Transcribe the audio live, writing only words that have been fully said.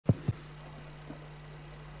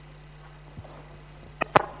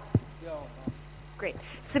Great.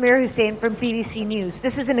 Samir Hussain from BBC News.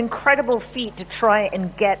 This is an incredible feat to try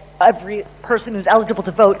and get every person who's eligible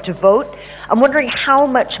to vote. I'm wondering how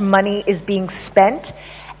much money is being spent,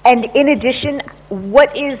 and in addition,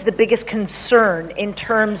 what is the biggest concern in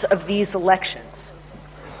terms of these elections?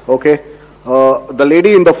 Okay. The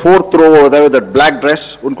lady in the fourth row over there with that black dress,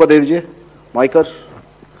 उनको दे दीजिए, माइकर,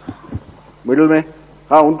 middle में,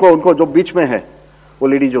 हाँ उनको जो बीच में है, वो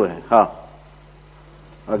lady जो है, हाँ,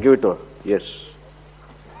 give it to her, yes.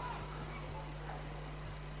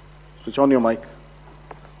 Switch on your mic.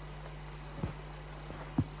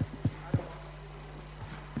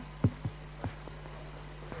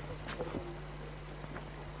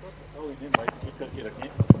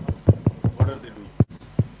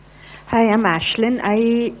 Hi, I'm Ashlyn.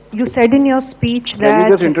 You said in your speech that... Can you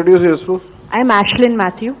just introduce yourself? I'm Ashlyn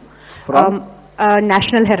Matthew. From?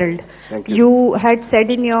 National Herald. Thank you. You had said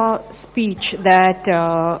in your speech that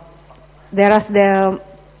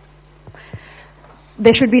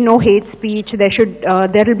there should be no hate speech.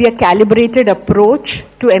 There will be a calibrated approach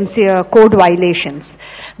to code violations.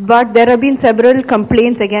 But there have been several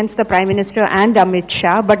complaints against the Prime Minister and Amit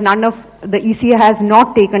Shah, but none of the ECA has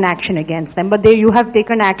not taken action against them. But you have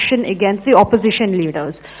taken action against the opposition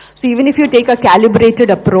leaders. So even if you take a calibrated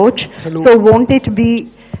approach, so won't it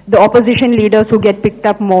be the opposition leaders who get picked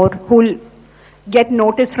up more, who will get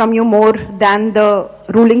notice from you more than the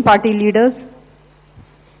ruling party leaders?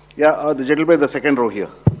 Yeah, the gentleman in the second row here.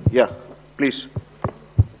 Yeah, please.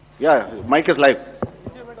 Yeah, mic is live.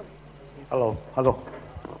 Hello.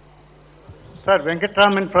 Sir,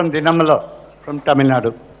 Venkatraman from Dinamala, from Tamil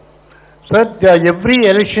Nadu. Sir, every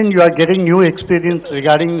election you are getting new experience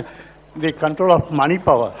regarding the control of money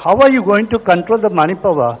power. How are you going to control the money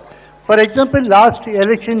power? For example, last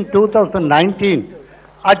election 2019,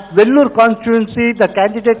 at Vellore constituency, the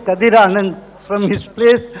candidate Kadira Anand, from his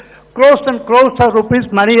place, crores and crores of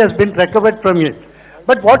rupees money has been recovered from it.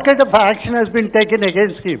 But what kind of action has been taken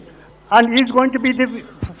against him? And he is going to be the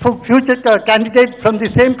future candidate from the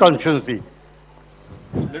same constituency.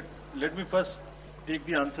 Let me first take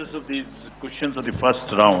the answers of these questions of the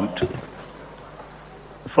first round.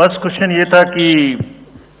 First question ये था कि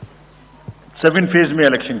 7 phase में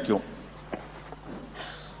election क्यों?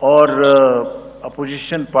 और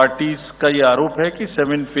opposition parties का ये आरोप है कि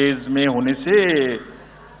 7 phase में होने से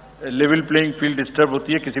लेवल प्लेइंग फील्ड डिस्टर्ब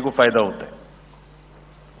होती है, किसी को फायदा होता है।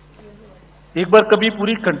 एक बार कभी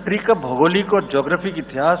पूरी कंट्री का भौगोलिक और ज्योग्राफिक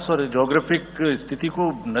इतिहास और ज्योग्राफिक स्थिति को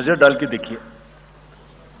नजर डाल के देखिए।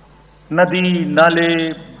 नदी, नाले,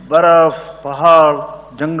 बर्फ, पहाड़,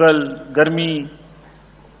 जंगल, गर्मी,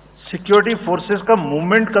 सिक्योरिटी फोर्सेस का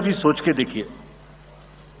मूवमेंट कभी सोच के देखिए।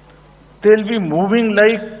 They will be moving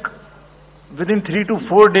like within 3 to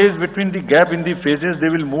 4 days between the gap in the phases, they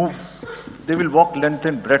will walk length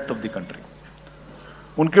and breadth of the country.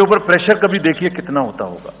 उनके ऊपर प्रेशर कभी देखिए कितना होता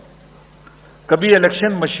होगा। कभी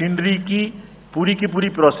इलेक्शन मशीनरी की पूरी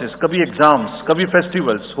प्रोसेस, कभी एग्जाम्स, कभी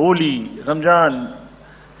फेस्टिवल्स, होली, रमजान,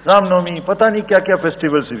 रामनवमी, पता नहीं क्या क्या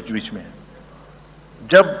फेस्टिवल्स बीच में है।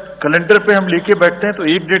 जब कैलेंडर पे हम लेके बैठते हैं तो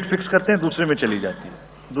एक डेट फिक्स करते हैं, दूसरे में चली जाती है,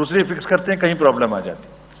 दूसरे फिक्स करते हैं, कहीं प्रॉब्लम आ जाती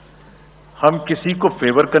है। हम किसी को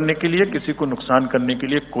फेवर करने के लिए, किसी को नुकसान करने के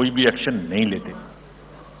लिए कोई भी एक्शन नहीं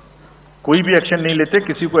लेते,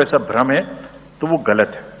 किसी को ऐसा भ्रम है तो वो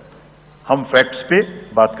गलत है। हम फैक्ट्स पे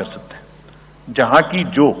बात कर सकते हैं। जहां की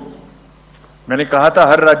जो मैंने कहा था,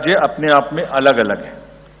 हर राज्य अपने आप में अलग अलग है।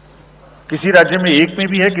 किसी राज्य में 1 में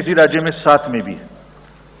भी है, किसी राज्य में 7 में भी है।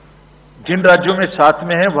 जिन राज्यों में 7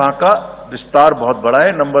 में है वहां का विस्तार बहुत बड़ा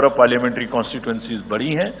है, नंबर ऑफ पार्लियामेंट्री कॉन्स्टिट्यूएंसीज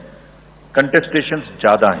बड़ी हैं, कंटेस्टेशंस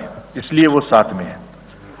ज्यादा हैं, इसलिए वो 7 में है।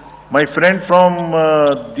 My friend from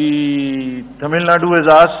the Tamil Nadu has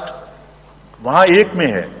asked, वहां 1 में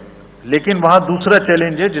है, लेकिन वहां दूसरा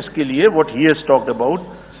चैलेंज है जिसके लिए what he has talked about,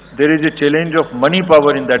 there is a challenge of money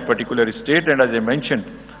power in that particular state, and as I mentioned,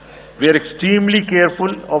 we are extremely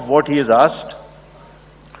careful of what he has asked.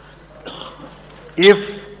 If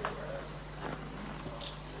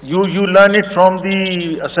you learn it from the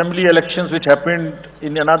assembly elections which happened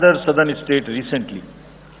in another southern state recently,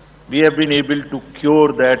 we have been able to cure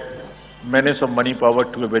that menace of money power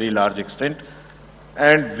to a very large extent,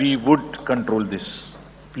 and we would control this.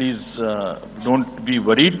 Please don't be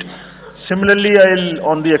worried. Similarly, I'll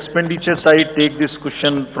on the expenditure side take this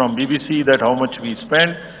question from BBC that how much we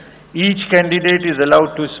spend. Each candidate is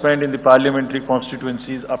allowed to spend in the parliamentary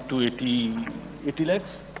constituencies up to 80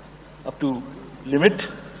 lakhs, up to limit,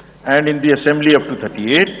 and in the assembly up to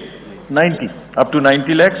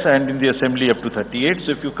 90 lakhs, and in the assembly up to 38.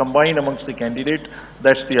 So if you combine amongst the candidates,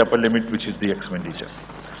 that's the upper limit, which is the expenditure.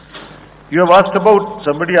 You have asked about,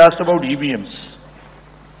 somebody asked about EVMs.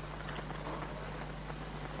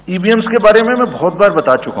 EVMs के बारे में मैं बहुत बार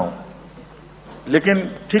बता चुका हूं, लेकिन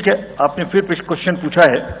ठीक है, आपने फिर क्वेश्चन पूछा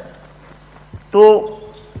है तो,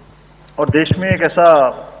 और देश में एक ऐसा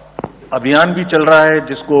अभियान भी चल रहा है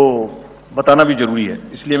जिसको बताना भी जरूरी है,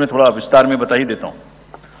 इसलिए मैं थोड़ा विस्तार में बता ही देता हूं।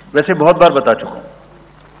 वैसे बहुत बार बता चुका हूं,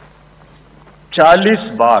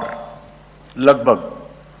 40 बार लगभग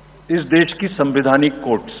इस देश की संवैधानिक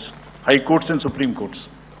courts, high courts and supreme courts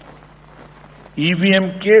EVM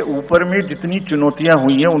के ऊपर में जितनी चुनौतियां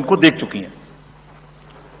हुई हैं उनको देख चुकी हैं।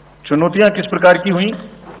 चुनौतियां किस प्रकार की हुई?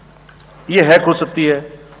 ये हैक हो सकती है,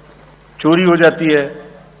 चोरी हो जाती है,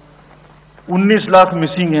 19 लाख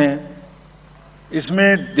मिसिंग हैं,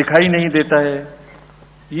 इसमें दिखाई नहीं देता है,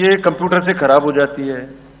 ये कंप्यूटर से खराब हो जाती है,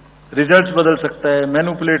 रिजल्ट्स बदल सकता है,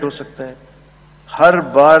 मैनिपुलेट हो सकता है। हर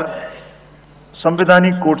बार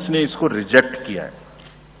संवैधानिक कोर्ट्स ने इसको रिजेक्ट किया है।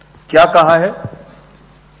 क्या कहा है?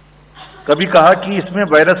 कभी कहा कि इसमें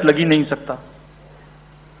वायरस लग ही नहीं सकता,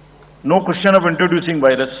 no question of introducing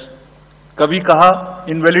virus. कभी कहा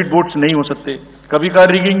इनवैलिड वोट्स नहीं हो सकते, कभी कहा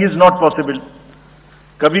रिगिंग इज नॉट पॉसिबल,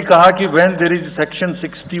 कभी कहा कि when there is section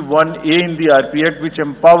 61A in the RP act which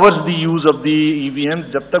empowers the use of the EVM,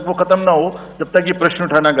 जब तक वो खत्म ना हो जब तक ये प्रश्न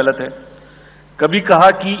उठाना गलत है। कभी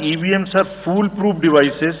कहा कि EVMs are fool proof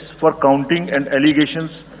devices for counting and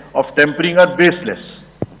allegations of tampering are baseless.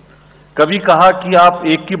 कभी कहा कि आप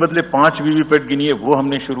एक के बदले 5 वीवीपैट गिनिए, वो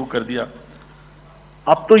हमने शुरू कर दिया।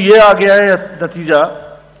 अब तो ये आ गया है नतीजा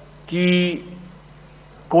कि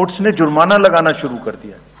कोर्ट्स ने जुर्माना लगाना शुरू कर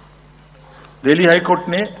दिया। दिल्ली हाई कोर्ट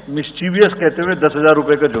ने मिस्चीवियस कहते हुए 10,000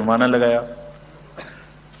 रुपए का जुर्माना लगाया,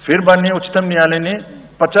 फिर माननीय उच्चतम न्यायालय ने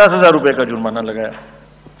 50,000 रुपए का जुर्माना लगाया।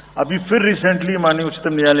 अभी फिर रिसेंटली माननीय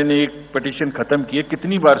उच्चतम न्यायालय ने एक पिटीशन खत्म की है।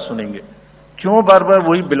 कितनी बार सुनेंगे? क्यों बार बार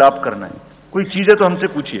वही बिलाप करना है? कोई चीज है तो हमसे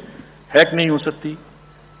पूछिए। हैक नहीं हो सकती,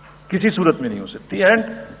 किसी सूरत में नहीं हो सकती,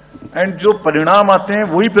 एंड जो परिणाम आते हैं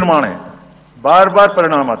वही प्रमाण है, बार बार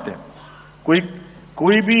परिणाम आते हैं।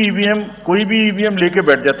 कोई भी ईवीएम लेके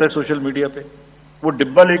बैठ जाता है सोशल मीडिया पे, वो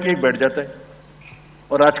डिब्बा लेके बैठ जाता है।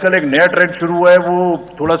 और आजकल एक नया ट्रेंड शुरू हुआ है, वो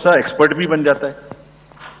थोड़ा सा एक्सपर्ट भी बन जाता है।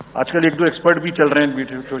 आजकल 1-2 एक्सपर्ट भी चल रहे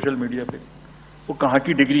हैं सोशल मीडिया पे, वो कहाँ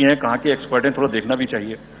की डिग्री है, कहाँ के एक्सपर्ट हैं, थोड़ा देखना भी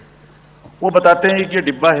चाहिए। वो बताते हैं कि ये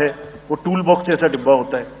डिब्बा है, वो टूल बॉक्स जैसा डिब्बा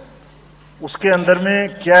होता है, उसके अंदर में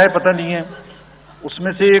क्या है पता नहीं है,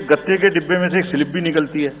 उसमें से एक गत्ते के डिब्बे में से एक स्लिप भी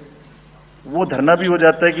निकलती है। वो धरना भी हो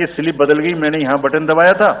जाता है कि ये स्लिप बदल गई, मैंने यहां बटन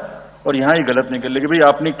दबाया था और यहां ही गलत निकल लगी। भाई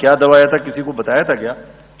आपने क्या दबाया था, किसी को बताया था क्या?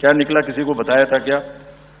 क्या निकला, किसी को बताया था क्या?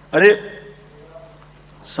 अरे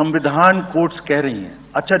संविधान कोर्ट्स कह रही हैं।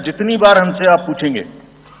 अच्छा, जितनी बार हमसे आप पूछेंगे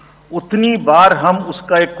उतनी बार हम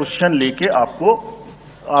उसका एक क्वेश्चन लेके आपको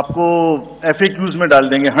FAQs में डाल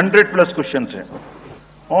देंगे। 100+ क्वेश्चन हैं।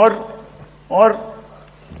 और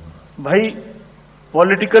भाई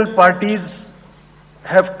political parties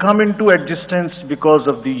have come into existence because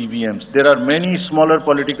of the EVMs. There are many smaller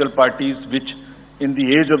political parties which in the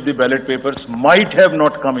age of the ballot papers might have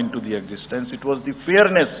not come into the existence. It was the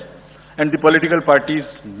fairness and the political parties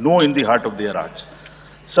know in the heart of their hearts.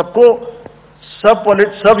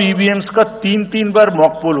 सब EVMs का 3-3 बार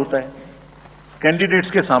mock poll होता है,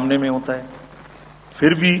 candidates के सामने में होता है।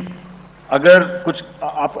 फिर भी अगर कुछ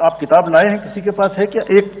आप किताब लाए हैं, किसी के पास है क्या?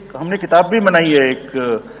 एक हमने किताब भी बनाई है, एक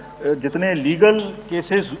जितने लीगल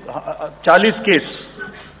केसेस, 40 केस,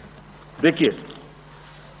 देखिए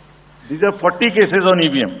these are 40 cases on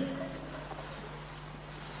EVM.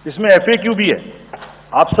 इसमें FAQ भी है,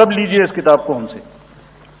 आप सब लीजिए इस किताब को हमसे।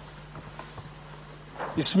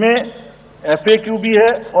 इसमें FAQ भी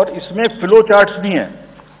है और इसमें फ्लो चार्ट्स भी हैं।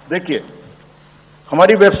 देखिए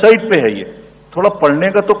हमारी वेबसाइट पे है ये, थोड़ा पढ़ने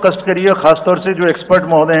का तो कष्ट करिए, खासतौर से जो एक्सपर्ट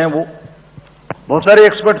महोदय हैं। वो बहुत सारे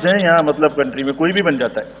एक्सपर्ट्स हैं यहाँ, मतलब कंट्री में कोई भी बन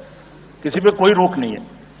जाता है, किसी पे कोई रोक नहीं है।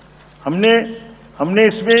 हमने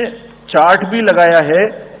इसमें चार्ट भी लगाया है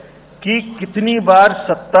कि कितनी बार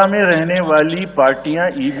सत्ता में रहने वाली पार्टियां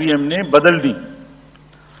ईवीएम ने बदल दी।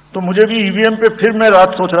 तो मुझे भी ईवीएम पे फिर मैं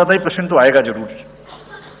रात सोच रहा था ये प्रश्न तो आएगा जरूर,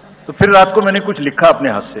 तो फिर रात को मैंने कुछ लिखा अपने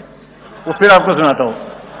हाथ से, वो फिर आपको सुनाता हूं।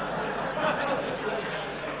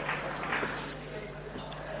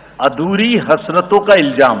 अधूरी हसरतों का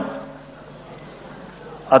इल्जाम,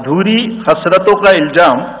 अधूरी हसरतों का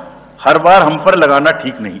इल्जाम हर बार हम पर लगाना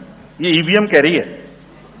ठीक नहीं। ये ईवीएम कह रही है,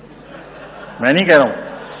 मैं नहीं कह रहा हूं।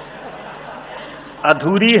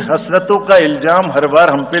 अधूरी हसरतों का इल्जाम हर बार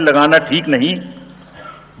हम पे लगाना ठीक नहीं,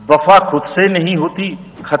 वफा खुद से नहीं होती,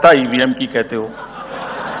 खता ईवीएम की कहते हो।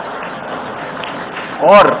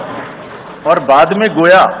 और बाद में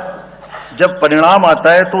गोया जब परिणाम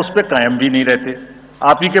आता है तो उस पर कायम भी नहीं रहते,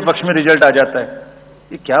 आप ही के पक्ष में रिजल्ट आ जाता है।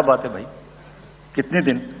 ये क्या बात है भाई? कितने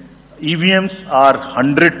दिन? EVMs are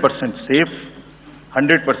 100% safe,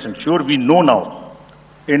 100% sure. We know now,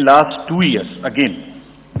 in last 2 years, again,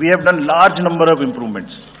 we have done large number of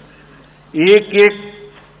improvements. एक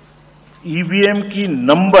EVM की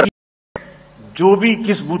नंबर जो भी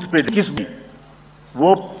किस बूथ पे किस भी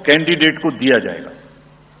वो कैंडिडेट को दिया जाएगा,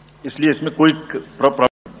 इसलिए इसमें कोई प्रॉब्लम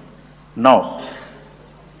ना हो।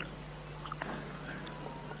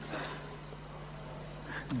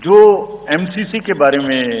 जो एमसीसी के बारे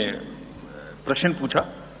में प्रश्न पूछा,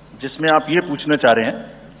 जिसमें आप ये पूछना चाह रहे हैं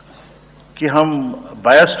कि हम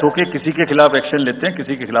बायस्ड होके किसी के खिलाफ एक्शन लेते हैं,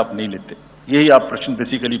 किसी के खिलाफ नहीं लेते, यही आप प्रश्न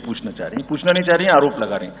बेसिकली पूछना चाह रहे हैं। पूछना नहीं चाह रही हैं, आरोप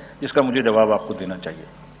लगा रहे हैं, जिसका मुझे जवाब आपको देना चाहिए।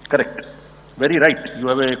 Correct, very right, you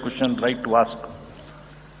have a question right to ask.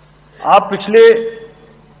 आप पिछले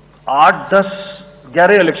 8, 10,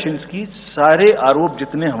 11 इलेक्शंस की सारे आरोप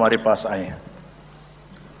जितने हमारे पास आए हैं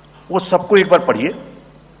वो सबको एक बार पढ़िए।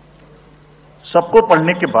 सबको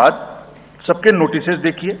पढ़ने के बाद सबके नोटिसेस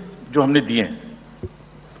देखिए जो हमने दिए हैं,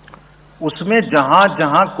 उसमें जहां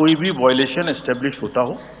जहां कोई भी वायलेशन एस्टेब्लिश होता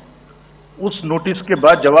हो, उस नोटिस के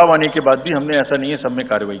बाद जवाब आने के बाद भी हमने ऐसा नहीं है सब में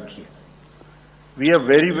कार्रवाई की है। We are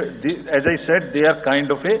very, as I said, they are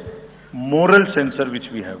kind of A moral sensor which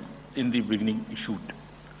we have in the beginning issued.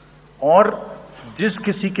 और जिस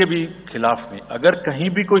किसी के भी खिलाफ में अगर कहीं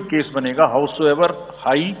भी कोई केस बनेगा, हाउसोएवर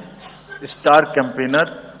high star campaigner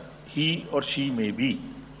he or she may be,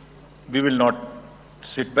 we will not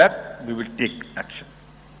sit back, we will take action.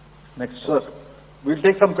 Next, sir. We'll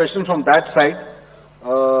take some questions from that side.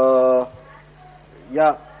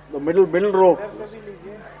 Yeah, the middle row.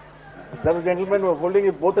 There is a gentleman who is holding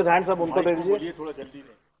both his hands up. उनको दे दीजिए। थोड़ा जल्दी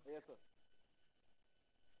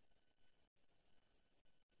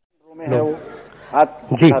में है वो, हाथ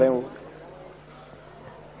उठा रहे हैं वो।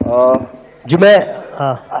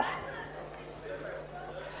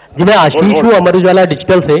 जी मैं आशीष हूँ अमर उजाला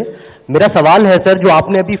डिजिटल से। मेरा सवाल है सर, जो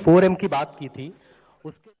आपने अभी 4M की बात की थी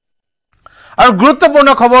उसके আৰু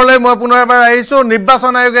গুৰুত্বপূৰ্ণ খবৰলৈ মই পুনৰ এবাৰ আহিছো।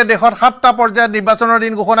 নিৰ্বাচন আয়োগে দেশত 7টা পৰ্যায়ত নিৰ্বাচনৰ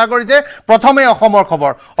দিন ঘোষণা কৰিছে। প্ৰথমে অসমৰ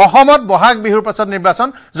খবৰ। অসমত বহাগ বিহুৰ পাছত নিৰ্বাচন।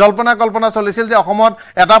 জল্পনা কল্পনা চলিছিল যে অসমত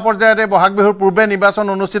এটা পৰ্যায়তে বহাগ বিহুৰ পূৰ্বে নিৰ্বাচন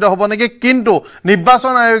অনুষ্ঠিত হ'ব নেকি, কিন্তু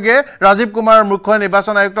নিৰ্বাচন আয়োগে ৰাজীৱ কুমাৰৰ মুখ্য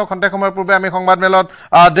নিৰ্বাচন আয়ুক্ত খন্তেক সময়ৰ পূৰ্বে আমি সংবাদমেলত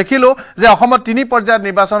দেখিলো যে অসমত 3 পৰ্যায়ত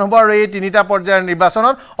নিৰ্বাচন হ'ব আৰু এই 3টা পৰ্যায়ৰ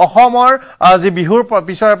নিৰ্বাচনত অসমৰ যি বিহুৰ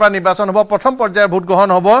পিছৰ পৰা নিৰ্বাচন হ'ব। প্ৰথম পৰ্যায়ৰ ভোট গ্ৰহণ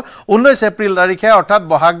হ'ব 19 এপ্ৰিল তাৰিখে, অৰ্থাৎ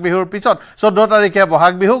বহাগ বিহুৰ পিছত 14 তাৰিখে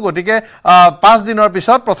বহাগ বিহু। গতিকে 5 দিনৰ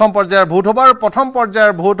পিছত প্ৰথম পৰ্যায়ৰ ভোট হ'ব আৰু প্ৰথম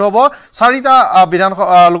পৰ্যায়ৰ ভোট হ'ব 4টা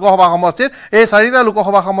লোকসভা সমষ্টিত। এই 4টা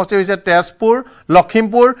লোকসভা সমষ্টি হৈছে তেজপুৰ,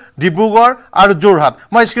 লখিমপুৰ, ডিব্ৰুগড় আৰু যোৰহাট।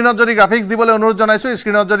 মই স্ক্ৰীনত যদি গ্ৰাফিক্স দিবলৈ অনুৰোধ জনাইছো,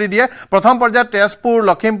 স্ক্ৰীনত যদি দিয়ে, প্ৰথম পৰ্যায়ত তেজপুৰ,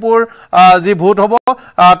 লখিমপুৰ যি ভোট হ'ব,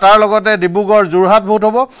 তাৰ লগতে ডিব্ৰুগড়, যোৰহাট ভোট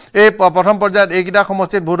হ'ব। এই প্ৰথম পৰ্যায়ত এইকেইটা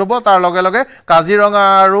সমষ্টিত ভোট হ'ব। তাৰ লগে লগে কাজিৰঙা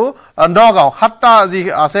আৰু নগাঁও 7টা যি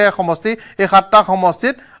আছে সমষ্টি, এই 7টা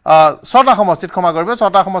সমষ্টিত 6টা সমষ্টিত ক্ষমা কৰিব,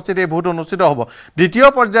 6টা সমষ্টিত এই ভোট অনুষ্ঠিত হ'ব। দ্বিতীয়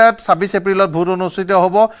পৰ্যায়ত 26 এপ্ৰিলত ভোট অনুষ্ঠিত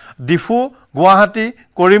হ'ব ডিফু, গুৱাহাটী,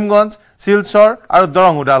 কৰিমগঞ্জ, শিলচৰ আৰু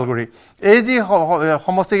দৰং ওদালগুৰি। এই যি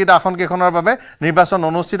সমষ্টিকেইটা আসনকেইখনৰ বাবে নিৰ্বাচন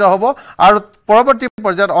অনুষ্ঠিত হ'ব। আৰু পৰৱৰ্তী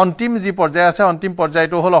পৰ্যায়ত অন্তিম যি পৰ্যায় আছে, অন্তিম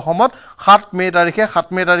পৰ্যায়টো হ'ল অসমত 7 মে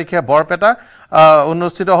তাৰিখে বৰপেটা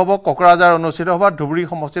অনুষ্ঠিত হ'ব, কোকৰাঝাৰ অনুষ্ঠিত হ'ব, ধুবুৰী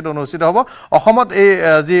সমষ্টিত অনুষ্ঠিত হ'ব। অসমত এই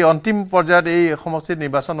যি অন্তিম পৰ্যায়ত এই সমষ্টিত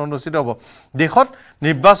নিৰ্বাচন অনুষ্ঠিত হ'ব। দেশত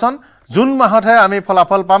নিৰ্বাচন জুন মাহতহে আমি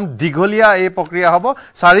ফলাফল পাম। দীঘলীয়া এই প্ৰক্ৰিয়া হ'ব।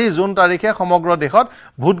 4 জুন তাৰিখে সমগ্ৰ দেশত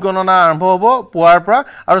ভোট গণনা আৰম্ভ হ'ব পুৱাৰ পৰা,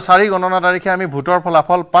 আৰু 4 গণনা তাৰিখে আমি ভোটৰ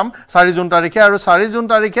ফলাফল পাম 4 জুন তাৰিখে। আৰু 4 জুন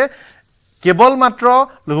তাৰিখে কেৱল মাত্ৰ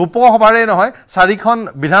লোকসভাৰে নহয়, 4খন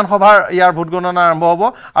বিধানসভাৰ ইয়াৰ ভোট গণনা আৰম্ভ হ'ব।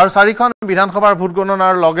 আৰু 4খন বিধানসভাৰ ভোট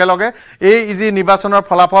গণনাৰ লগে লগে এই যি নিৰ্বাচনৰ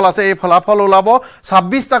ফলাফল আছে, এই ফলাফল ওলাব।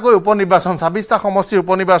 26টাকৈ উপনিৰ্বাচন, 26টা সমষ্টিৰ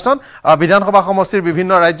উপনিৰ্বাচন বিধানসভা সমষ্টিৰ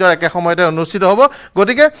বিভিন্ন ৰাজ্যৰ একে সময়তে অনুষ্ঠিত হ'ব।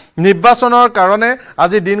 গতিকে নিৰ্বাচনৰ কাৰণে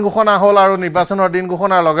আজি দিন ঘোষণা হ'ল, আৰু নিৰ্বাচনৰ দিন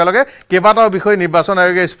ঘোষণাৰ লগে লগে কেইবাটাও বিষয় নিৰ্বাচন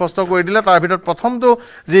আয়োগে স্পষ্ট কৰি দিলে। তাৰ ভিতৰত প্ৰথমটো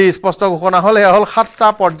যি স্পষ্ট ঘোষণা হ'ল, সেয়া হ'ল 7টা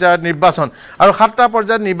পৰ্যায়ত নিৰ্বাচন। আৰু 7টা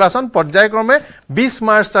পৰ্যায়ত নিৰ্বাচন পৰ্যায়ক্ৰমে 20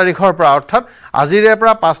 মাৰ্চ তাৰিখৰ পৰা, অৰ্থাৎ আজিৰে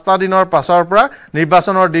পৰা 5টা দিনৰ পাছৰ পৰা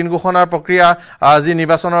নিৰ্বাচনৰ দিন ঘোষণাৰ প্ৰক্ৰিয়া, যি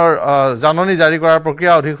নিৰ্বাচনৰ জাননী জাৰি কৰাৰ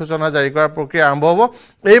প্ৰক্ৰিয়া, অধিসূচনা জাৰি কৰাৰ প্ৰক্ৰিয়া আৰম্ভ হ'ব।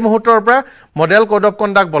 এই মুহূৰ্তৰ পৰা মডেল কোড অফ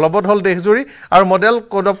কণ্ডাক্ট বলবৎ হ'ল দেশজুৰি, আৰু মডেল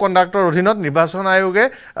কোড অফ কণ্ডাক্টৰ অধীনত নিৰ্বাচন আয়োগে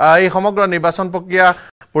এই সমগ্ৰ নিৰ্বাচন প্ৰক্ৰিয়া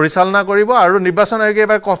পৰিচালনা কৰিব। আৰু নিৰ্বাচন আয়োগে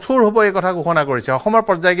এবাৰ কঠোৰ হ'ব এই কথা ঘোষণা কৰিছে। অসমৰ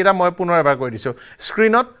পৰ্যায়কেইটা মই পুনৰ এবাৰ কৈ দিছোঁ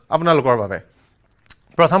স্ক্ৰীনত আপোনালোকৰ বাবে।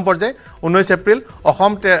 প্ৰথম পৰ্যায় 19 এপ্ৰিল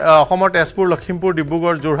অসমৰ তেজপুৰ লখিমপুৰ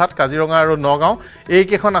ডিব্ৰুগড় যোৰহাট কাজিৰঙা আৰু নগাঁও এই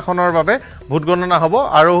কেইখন আসনৰ বাবে ভোট গণনা হ'ব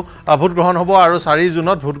আৰু ভোট গ্ৰহণ হ'ব আৰু 4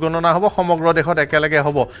 জুনত ভোট গণনা হ'ব সমগ্ৰ দেশত একেলগে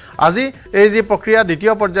হ'ব আজি এই যি প্ৰক্ৰিয়া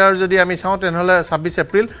দ্বিতীয় পৰ্যায়ৰ যদি আমি চাওঁ তেনেহলে 26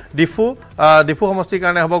 এপ্ৰিল ডিফু সমষ্টিৰ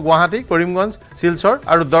কাৰণে হ'ব গুৱাহাটী কৰিমগঞ্জ শিলচৰ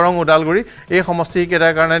আৰু দৰং ওদালগুৰি এই সমষ্টি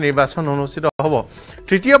কেইটাৰ কাৰণে নিৰ্বাচন অনুষ্ঠিত হ'ব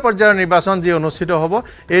তৃতীয় পৰ্যায়ৰ নিৰ্বাচন যি অনুষ্ঠিত হ'ব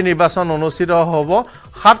এই নিৰ্বাচন অনুষ্ঠিত হ'ব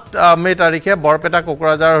 7 মে তাৰিখে বৰপেটা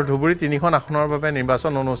কোকৰাঝাৰ আৰু ধুবুৰী তিনিখন আসনৰ বাবে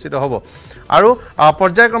নিৰ্বাচন অনুষ্ঠিত হ'ব আৰু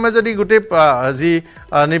পৰ্যায়ক্ৰমে যদি গোটেই যি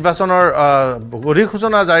নিৰ্বাচনৰ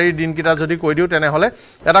অধিসূচনা জাৰিৰ দিনকেইটা যদি কৈ দিওঁ তেনেহলে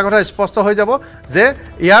এটা কথা স্পষ্ট হৈ যাব যে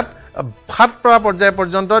ইয়াত 7 পৰ্যায়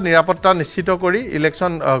পৰ্যন্ত নিৰাপত্তা নিশ্চিত কৰি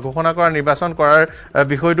ইলেকশ্যন ঘোষণা কৰা নিৰ্বাচন কৰাৰ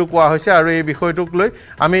বিষয়টো কোৱা হৈছে আৰু এই বিষয়টোক লৈ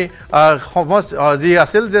আমি যি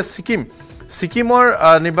আছিল যে সিকিমৰ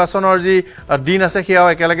নিৰ্বাচনৰ যি দিন আছে সেয়াও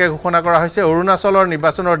একেলগে ঘোষণা কৰা হৈছে অৰুণাচলৰ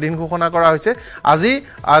নিৰ্বাচনৰ দিন ঘোষণা কৰা হৈছে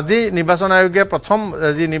আজি নিৰ্বাচন আয়োগে প্ৰথম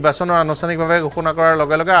যি নিৰ্বাচনৰ আনুষ্ঠানিকভাৱে ঘোষণা কৰাৰ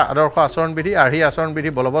লগে লগে আদৰ্শ আচৰণবিধি আৰ্হি আচৰণবিধি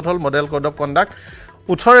বলবৎ হ'ল মডেল কোড অফ কণ্ডাক্ট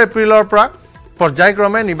 18 এপ্ৰিলৰ পৰা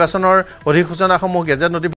পৰ্যায়ক্ৰমে নিৰ্বাচনৰ অধিসূচনাসমূহ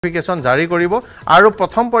গেজেট নটিফিকেশ্যন জাৰি কৰিব আৰু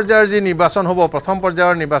প্ৰথম পৰ্যায়ৰ যি নিৰ্বাচন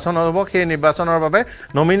হ'ব সেই নিৰ্বাচনৰ বাবে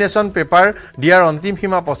নমিনেশ্যন পেপাৰ দিয়াৰ অন্তিম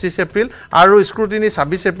সীমা 25 এপ্ৰিল আৰু স্ক্ৰুটিনি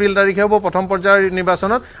 26 এপ্ৰিল তাৰিখে হ'ব প্ৰথম পৰ্যায়ৰ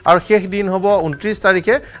নিৰ্বাচনত আৰু শেষ দিন হ'ব 29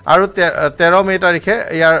 তাৰিখে আৰু 13 মে তাৰিখে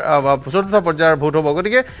ইয়াৰ চতুৰ্থ পৰ্যায়ৰ ভোট হ'ব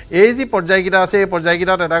গতিকে এই যি পৰ্যায়কেইটা আছে এই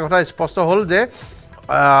পৰ্যায়কেইটাত এটা কথা স্পষ্ট হ'ল যে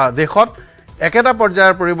দেশত একেটা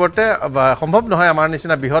পৰ্যায়ৰ পৰিৱৰ্তে সম্ভৱ নহয় আমাৰ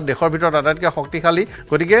নিচিনা বৃহৎ দেশৰ ভিতৰত আটাইতকৈ শক্তিশালী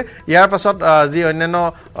গতিকে ইয়াৰ পাছত যি অন্যান্য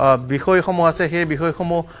বিষয়সমূহ আছে সেই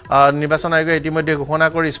বিষয়সমূহ নিৰ্বাচন আয়োগে ইতিমধ্যে ঘোষণা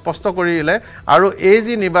কৰি স্পষ্ট কৰিলে আৰু এই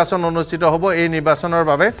যি নিৰ্বাচন অনুষ্ঠিত হ'ব এই নিৰ্বাচনৰ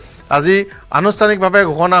বাবে আজি আনুষ্ঠানিকভাৱে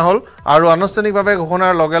ঘোষণা হ'ল আৰু আনুষ্ঠানিকভাৱে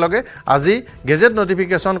ঘোষণাৰ লগে লগে আজি গেজেট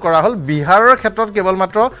নটিফিকেশ্যন কৰা হ'ল বিহাৰৰ ক্ষেত্ৰত কেৱল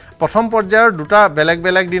মাত্ৰ প্ৰথম পৰ্যায়ৰ দুটা বেলেগ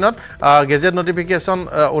বেলেগ দিনত গেজেট নটিফিকেশ্যন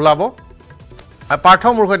ওলাব পাৰ্থ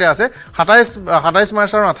মোৰ সৈতে আছে 27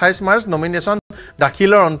 মাৰ্চ আৰু 28 মাৰ্চ নমিনেশ্যন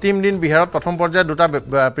দাখিলৰ অন্তিম দিন বিহাৰত প্ৰথম পৰ্যায়ৰ দুটা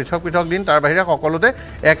পৃথক দিন তাৰ বাহিৰে সকলোতে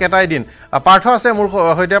একেটাই দিন পাৰ্থ আছে মোৰ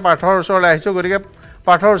সৈতে পাৰ্থৰ ওচৰলৈ আহিছোঁ গতিকে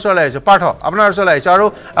পাৰ্থৰ ওচৰলৈ আহিছোঁ পাৰ্থ আপোনাৰ ওচৰলৈ আহিছোঁ আৰু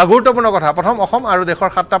গুৰুত্বপূৰ্ণ কথা প্ৰথম অসম আৰু দেশৰ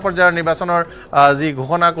 7টা পৰ্যায়ৰ নিৰ্বাচনৰ যি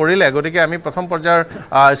ঘোষণা কৰিলে গতিকে আমি প্ৰথম পৰ্যায়ৰ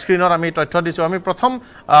স্ক্ৰীনত আমি তথ্য দিছোঁ আমি প্ৰথম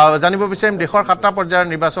জানিব বিচাৰিম দেশৰ 7টা পৰ্যায়ৰ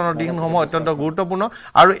নিৰ্বাচনৰ দিনসমূহ অত্যন্ত গুৰুত্বপূৰ্ণ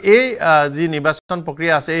আৰু এই যি নিৰ্বাচন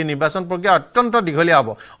প্ৰক্ৰিয়া আছে এই নিৰ্বাচন প্ৰক্ৰিয়া অত্যন্ত দীঘলীয়া হ'ব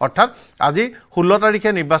অৰ্থাৎ আজি 16 তাৰিখে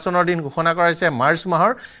নিৰ্বাচনৰ দিন ঘোষণা কৰা হৈছে মাৰ্চ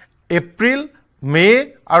মাহৰ এপ্ৰিল মে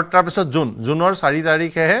আৰু তাৰপিছত জুনৰ 4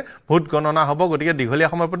 তাৰিখেহে ভোট গণনা হ'ব গতিকে দীঘলীয়া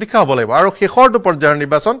সময় প্ৰতীক্ষা হ'ব লাগিব আৰু শেষৰটো পৰ্যায়ৰ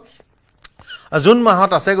নিৰ্বাচন জুন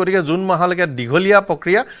মাহত আছে গতিকে জুন মাহলৈকে দীঘলীয়া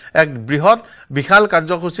প্ৰক্ৰিয়া এক বৃহৎ বিশাল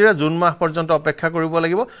কাৰ্যসূচীৰে জুন মাহ পৰ্যন্ত অপেক্ষা কৰিব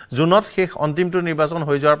লাগিব জুনত শেষ অন্তিমটো নিৰ্বাচন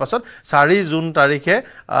হৈ যোৱাৰ পাছত 4 জুন তাৰিখে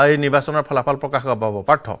এই নিৰ্বাচনৰ ফলাফল প্ৰকাশ পাব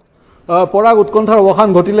পাৰ্থ পৰাগ উৎকণ্ঠাৰ অৱসান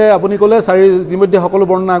ঘটিলে আপুনি ক'লে 4 ইতিমধ্যে সকলো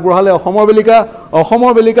বৰ্ণনা আগবঢ়ালে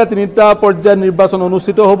অসমৰ বেলিকা 3টা পৰ্যায়ৰ নিৰ্বাচন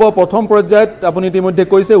অনুষ্ঠিত হ'ব প্ৰথম পৰ্যায়ত আপুনি ইতিমধ্যে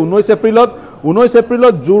কৈছে 19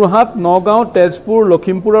 এপ্ৰিলত যোৰহাট নগাঁও তেজপুৰ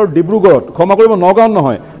লখিমপুৰ আৰু ডিব্ৰুগড়ত ক্ষমা কৰিব নগাঁও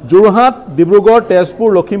নহয় যোৰহাট ডিব্ৰুগড় তেজপুৰ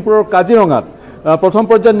লখিমপুৰ আৰু কাজিৰঙাত প্ৰথম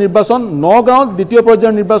পৰ্যায়ৰ নিৰ্বাচন নগাঁৱত দ্বিতীয়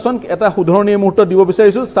পৰ্যায়ৰ নিৰ্বাচন এটা শুধৰণি মুহূৰ্ত দিব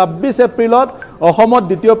বিচাৰিছোঁ 26 এপ্ৰিলত অসমত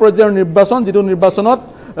দ্বিতীয় পৰ্যায়ৰ নিৰ্বাচন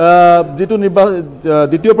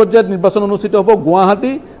দ্বিতীয় পৰ্যায়ত নিৰ্বাচন অনুষ্ঠিত হ'ব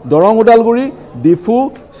গুৱাহাটী দৰং ওদালগুৰি ডিফু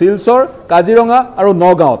শিলচৰ কাজিৰঙা আৰু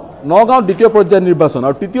নগাঁৱত দ্বিতীয় পৰ্যায়ৰ নিৰ্বাচন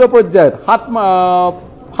আৰু তৃতীয় পৰ্যায়ত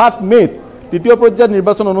 7 মেত তৃতীয় পৰ্যায়ত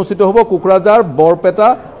নিৰ্বাচন অনুষ্ঠিত হ'ব কোকৰাঝাৰ বৰপেটা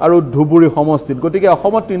আৰু ধুবুৰী সমষ্টিত গতিকে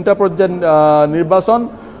অসমত 3টা পৰ্যায়ৰ নিৰ্বাচন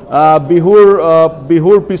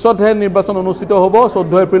বিহুৰ পিছতহে নিৰ্বাচন অনুষ্ঠিত হ'ব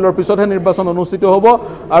 14 এপ্ৰিলৰ পিছতহে নিৰ্বাচন অনুষ্ঠিত হ'ব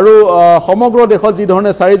আৰু সমগ্ৰ দেশত যি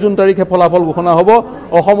ধৰণে 4 জুন তাৰিখে ফলাফল ঘোষণা হ'ব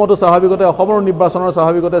অসমতো স্বাভাৱিকতে অসমৰ নিৰ্বাচনৰ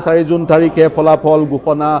স্বাভাৱিকতে 4 জুন তাৰিখে ফলাফল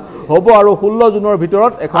ঘোষণা হ'ব আৰু 16 জুনৰ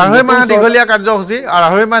ভিতৰত আঢ়ৈ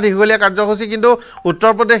মাহ দীঘলীয়া কাৰ্যসূচী কিন্তু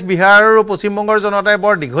উত্তৰ প্ৰদেশ বিহাৰ আৰু পশ্চিমবংগৰ জনতাই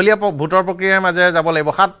বৰ দীঘলীয়া ভোটৰ প্ৰক্ৰিয়াৰ মাজেৰে যাব লাগিব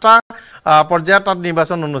 7টা পৰ্যায়ত তাত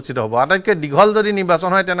নিৰ্বাচন অনুষ্ঠিত হ'ব আটাইতকৈ দীঘল যদি নিৰ্বাচন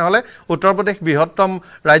হয় তেনেহ'লে উত্তৰ প্ৰদেশ বৃহত্তম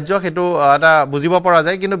ৰাজ্য সেইটো এটা বুজিব পৰা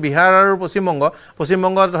যায় কিন্তু বিহাৰ আৰু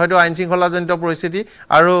পশ্চিমবংগত হয়তো আইন শৃংখলাজনিত পৰিস্থিতি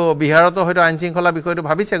আৰু বিহাৰতো হয়তো আইন শৃংখলা বিষয়টো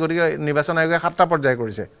ভাবিছে গতিকে নিৰ্বাচন আয়োগে 7টা পৰ্যায়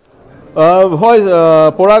কৰিছে হয়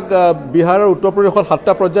পৰাগ বিহাৰ আৰু উত্তৰ প্ৰদেশত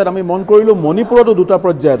 7টা পৰ্যায়ত আমি মন কৰিলোঁ মণিপুৰতো 2টা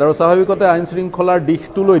পৰ্যায়ত আৰু স্বাভাৱিকতে আইন শৃংখলাৰ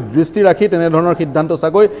দিশটোলৈ দৃষ্টি ৰাখি তেনেধৰণৰ সিদ্ধান্ত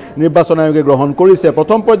চাগৈ নিৰ্বাচন আয়োগে গ্ৰহণ কৰিছে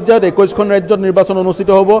প্ৰথম পৰ্যায়ত 21খন ৰাজ্যত নিৰ্বাচন অনুষ্ঠিত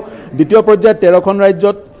হ'ব দ্বিতীয় পৰ্যায়ত 13খন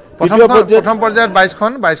ৰাজ্যত প্ৰথম পৰ্যায়ত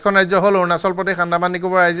 22খন ৰাজ্য হ'ল অৰুণাচল প্ৰদেশ আন্দামান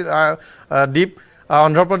নিকোবৰ দ্বীপ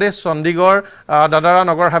অন্ধ্ৰপ্ৰদেশ চণ্ডীগড় দাদৰা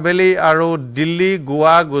নগৰ হাভেলী আৰু দিল্লী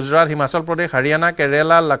গোৱা গুজৰাট হিমাচল প্ৰদেশ হাৰিয়ানা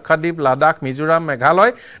কেৰেলা লক্ষদ্বীপ লাডাখ মিজোৰাম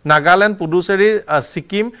মেঘালয় নাগালেণ্ড পুডুচেৰী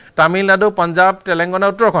ছিকিম তামিলনাডু পঞ্জাব তেলেংগানা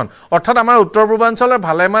উত্তৰাখণ্ড অৰ্থাৎ আমাৰ উত্তৰ পূৰ্বাঞ্চলৰ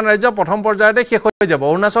ভালেমান ৰাজ্য প্ৰথম পৰ্যায়তে শেষ হৈ যাব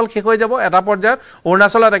অৰুণাচল শেষ হৈ যাব এটা পৰ্যায়ত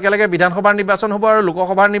অৰুণাচলত একেলগে বিধানসভাৰ নিৰ্বাচন হ'ব আৰু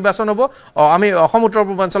লোকসভাৰ নিৰ্বাচন হ'ব আমি অসম উত্তৰ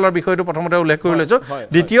পূৰ্বাঞ্চলৰ বিষয়টো প্ৰথমতে উল্লেখ কৰি লৈছো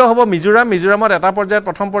দ্বিতীয় হ'ব মিজোৰামত এটা পৰ্যায়ত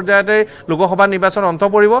প্ৰথম পৰ্যায়তে লোকসভা নিৰ্বাচন অন্ত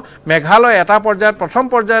পৰিব মেঘালয় এটা পৰ্যায়ত প্ৰথম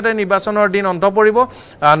পৰ্যায়তে নিৰ্বাচনৰ দিন অন্ত পৰিব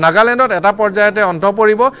নাগালেণ্ডত এটা পৰ্যায়তে অন্ত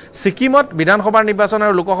পৰিব ছিকিমত বিধানসভাৰ নিৰ্বাচন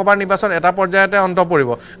আৰু লোকসভাৰ নিৰ্বাচন এটা পৰ্যায়তে অন্ত পৰিব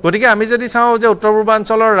গতিকে আমি যদি চাওঁ যে উত্তৰ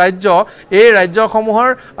পূৰ্বাঞ্চলৰ ৰাজ্য এই ৰাজ্যসমূহৰ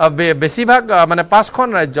বেছিভাগ মানে পাঁচখন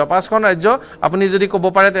ৰাজ্য আপুনি যদি ক'ব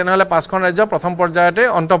পাৰে তেনেহ'লে পাঁচখন ৰাজ্য প্ৰথম পৰ্যায়তে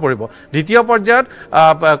অন্ত পৰিব দ্বিতীয় পৰ্যায়ত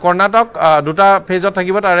কৰ্ণাটক দুটা ফেজত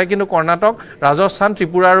থাকিব তাৰে কিন্তু কৰ্ণাটক ৰাজস্থান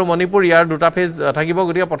ত্ৰিপুৰা আৰু মণিপুৰ ইয়াৰ দুটা ফেজ থাকিব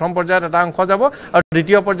গতিকে প্ৰথম পৰ্যায়ত এটা অংশ যাব আৰু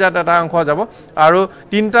দ্বিতীয় পৰ্যায়ত এটা অংশ যাব আৰু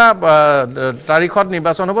তিনিটা তাৰিখত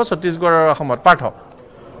নিৰ্বাচন হ'ব ছত্তীশগড় আৰু অসমত পাৰ্থ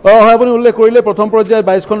হয় আপুনি উল্লেখ কৰিলে প্ৰথম পৰ্যায়ত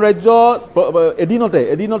 22খন ৰাজ্য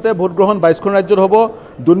এদিনতে ভোটগ্ৰহণ 22খন ৰাজ্যত হ'ব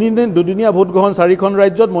দুদিনীয়া ভোটগ্ৰহণ 4খন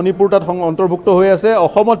ৰাজ্যত মণিপুৰ তাত অন্তৰ্ভুক্ত হৈ আছে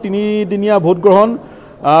অসমত 3দিনীয়া ভোটগ্ৰহণ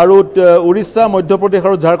আৰু উৰিষ্যা মধ্যপ্ৰদেশ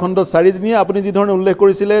আৰু ঝাৰখণ্ডত 4দিনীয়া আপুনি যি ধৰণে উল্লেখ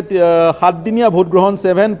কৰিছিলে 7দিনীয়া ভোটগ্ৰহণ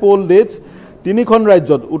 7 পোল ডেটছ 3খন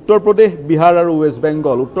ৰাজ্যত উত্তৰ প্ৰদেশ বিহাৰ আৰু ৱেষ্ট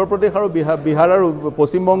বেংগল উত্তৰ প্ৰদেশ আৰু বিহাৰ আৰু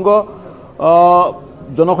পশ্চিম বংগ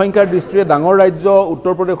জনসংখ্যাৰ দৃষ্টিৰে ডাঙৰ ৰাজ্য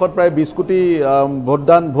উত্তৰ প্ৰদেশত প্ৰায় 20 কোটি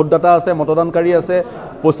ভোটদাতা আছে মতদানকাৰী আছে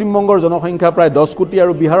পশ্চিম বংগৰ জনসংখ্যা প্ৰায় 10 কোটি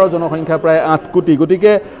আৰু বিহাৰৰ জনসংখ্যা প্ৰায় 8 কোটি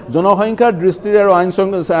গতিকে জনসংখ্যাৰ দৃষ্টিৰে আৰু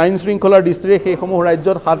আইন শৃংখলাৰ দৃষ্টিৰে সেইসমূহ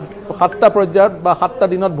ৰাজ্যত 7টা পৰ্যায়ত বা 7টা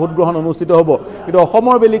দিনত ভোটগ্ৰহণ অনুষ্ঠিত হ'ব কিন্তু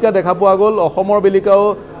অসমৰ বেলিকা দেখা পোৱা গ'ল অসমৰ বেলিকাও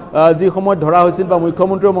যি সময়ত ধৰা হৈছিল বা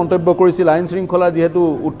মুখ্যমন্ত্ৰীয়ে মন্তব্য কৰিছিল আইন শৃংখলা যিহেতু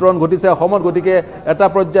উত্তৰণ ঘটিছে অসমত গতিকে এটা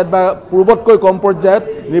পৰ্যায়ত বা পূৰ্বতকৈ কম পৰ্যায়ত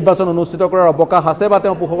নিৰ্বাচন অনুষ্ঠিত কৰাৰ অৱকাশ আছে বা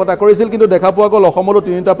তেওঁ পোষকতা কৰিছিল কিন্তু দেখা পোৱা গ'ল অসমতো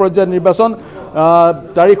 3টা পৰ্যায়ত নিৰ্বাচন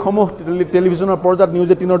তাৰিখসমূহ টেলিভিছনৰ পৰ্যায়ত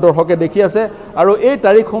News18ৰ দৰ্শকে দেখি আছে আৰু এই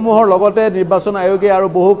তাৰিখসমূহৰ লগতে নিৰ্বাচন আয়োগে আৰু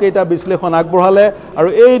বহুকেইটা বিশ্লেষণ আগবঢ়ালে আৰু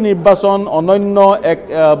এই নিৰ্বাচন অনন্য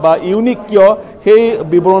বা ইউনিক কিয় সেই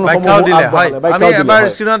বিৱৰণসমূহ আমি এবাৰ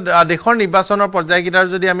স্ক্ৰীনত দেশৰ নিৰ্বাচনৰ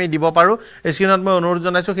পৰ্যায়কেইটাৰ যদি আমি দিব পাৰোঁ স্ক্ৰীনত মই অনুৰোধ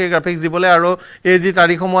জনাইছোঁ সেই গ্ৰাফিক্স দিবলৈ আৰু এই যি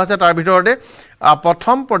তাৰিখসমূহ আছে তাৰ ভিতৰতে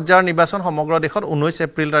প্ৰথম পৰ্যায়ৰ নিৰ্বাচন সমগ্ৰ দেশত 19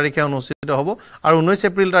 এপ্ৰিল তাৰিখে অনুষ্ঠিত হ'ব আৰু 19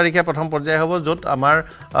 এপ্ৰিল তাৰিখে প্ৰথম পৰ্যায় হ'ব য'ত আমাৰ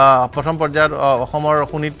প্ৰথম পৰ্যায়ত অসমৰ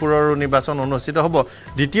শোণিতপুৰৰ নিৰ্বাচন অনুষ্ঠিত হ'ব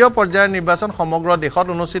দ্বিতীয় পৰ্যায়ৰ নিৰ্বাচন সমগ্ৰ দেশত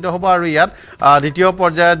অনুষ্ঠিত হ'ব আৰু ইয়াত দ্বিতীয়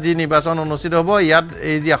পৰ্যায়ত যি নিৰ্বাচন অনুষ্ঠিত হ'ব ইয়াত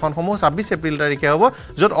এই যি আসনসমূহ 26 এপ্ৰিল তাৰিখে হ'ব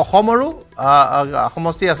য'ত অসমৰো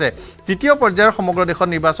সমষ্টি আছে তৃতীয় পৰ্যায়ৰ সমগ্ৰ দেশত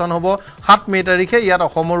নিৰ্বাচন হ'ব 7 মে তাৰিখে ইয়াত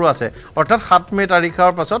অসমৰো আছে অৰ্থাৎ 7 মে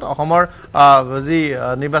তাৰিখৰ পাছত অসমৰ যি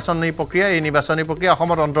নিৰ্বাচনী প্ৰক্ৰিয়া এই নিৰ্বাচনী প্ৰক্ৰিয়া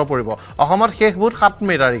অসমত অন্ত পৰিব অসমত শেষ ভোট 7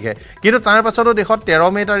 মে তাৰিখে কিন্তু তাৰ পাছতো দেশত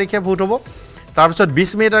 13 মে তাৰিখে ভোট হ'ব তাৰপিছত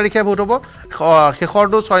 20 মে তাৰিখে ভোট হ'ব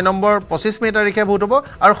শেষৰটো 6 নম্বৰ 25 মে তাৰিখে ভোট হ'ব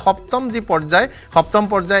আৰু সপ্তম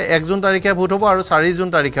পৰ্যায় 1 জুন তাৰিখে ভোট হ'ব আৰু 4 জুন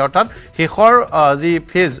তাৰিখে অৰ্থাৎ শেষৰ যি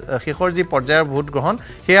ফেজ শেষৰ যি পৰ্যায়ৰ ভোট গ্ৰহণ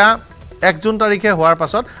সেয়া 1 জুন তাৰিখে হোৱাৰ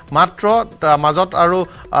পাছত মাত্ৰ মাজত আৰু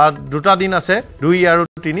দুটা দিন আছে 2 আৰু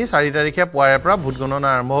 3 4 তাৰিখে পুৱাৰে পৰা ভোট গণনা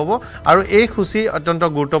আৰম্ভ হ'ব আৰু এই খুচি অত্যন্ত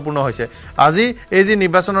গুৰুত্বপূৰ্ণ হৈছে আজি এই যি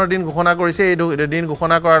নিৰ্বাচনৰ দিন ঘোষণা কৰিছে এই দিন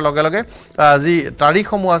ঘোষণা কৰাৰ লগে লগে যি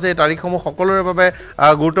তাৰিখসমূহ আছে এই তাৰিখসমূহ সকলোৰে বাবে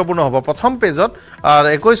গুৰুত্বপূৰ্ণ হ'ব প্ৰথম পেজত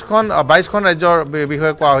 22খন ৰাজ্যৰ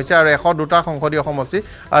বিষয়ে কোৱা হৈছে আৰু 102টা সংসদীয় সমষ্টি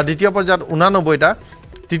দ্বিতীয় পৰ্যায়ত 89টা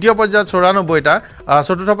তৃতীয় পৰ্যায়ত 94টা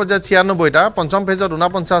চতুৰ্থ পৰ্যায়ত 96টা পঞ্চম পেজত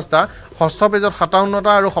 49টা ষষ্ঠ পেজত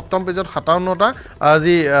 57টা আৰু সপ্তম পেজত 57টা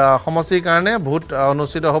যি সমষ্টিৰ কাৰণে ভোট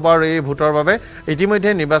অনুষ্ঠিত হ'ব আৰু এই ভোটৰ বাবে ইতিমধ্যে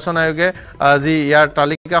নিৰ্বাচন আয়োগে যি ইয়াৰ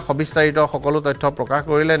তালিকা সবিস্তাৰিত সকলো তথ্য প্ৰকাশ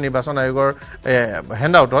কৰিলে নিৰ্বাচন আয়োগৰ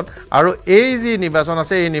হেণ্ডআউটত আৰু এই যি নিৰ্বাচন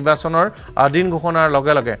আছে এই নিৰ্বাচনৰ দিন ঘোষণাৰ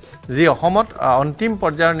লগে লগে যি অসমত অন্তিম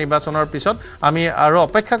পৰ্যায়ৰ নিৰ্বাচনৰ পিছত আমি আৰু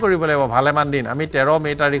অপেক্ষা কৰিব লাগিব ভালেমান দিন আমি 13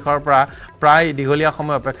 মে তাৰিখৰ পৰা প্ৰায় দীঘলীয়া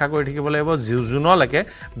সময় অপেক্ষা কৰি থাকিব লাগিব জুনলৈকে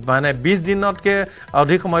মানে 20 দিনতকৈ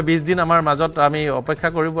অধিক সময় 20 দিন আমাৰ মাজত আমি অপেক্ষা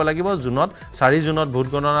কৰিব লাগিব জুনত 4 জুনত ভোট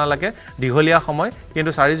গণনালৈকে দীঘলীয়া সময়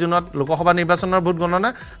কিন্তু 4 জুনত লোকসভা নিৰ্বাচনৰ ভোট গণনা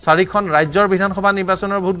 4খন ৰাজ্যৰ বিধানসভা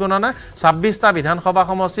নিৰ্বাচনৰ ভোট গণনা 26টা বিধানসভা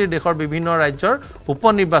সমষ্টিৰ দেশৰ বিভিন্ন ৰাজ্যৰ উপ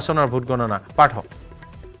নিৰ্বাচনৰ ভোট গণনা পাৰ্থ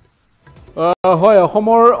হয়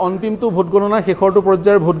অসমৰ অন্তিমটো ভোট গণনা শেষৰটো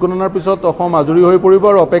পৰ্যায়ৰ ভোট গণনাৰ পিছত অসম আজৰি হৈ পৰিব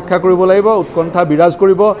আৰু অপেক্ষা কৰিব লাগিব উৎকণ্ঠা বিৰাজ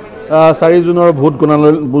কৰিব 4 জুনৰ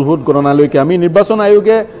ভোট গণনালৈকে আমি নিৰ্বাচন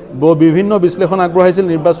আয়োগে বিভিন্ন বিশ্লেষণ আগবঢ়াইছিল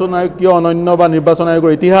নিৰ্বাচন আয়োগ কিয় অনন্য বা নিৰ্বাচন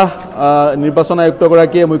আয়োগৰ ইতিহাস নিৰ্বাচন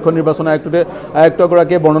আয়ুক্তগৰাকীয়ে মুখ্য নিৰ্বাচন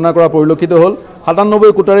আয়ুক্তগৰাকীয়ে বৰ্ণনা কৰা পৰিলক্ষিত হ'ল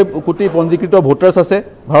 97 কোটি পঞ্জীকৃত ভোটাৰ্ছ আছে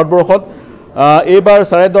ভাৰতবৰ্ষত এইবাৰ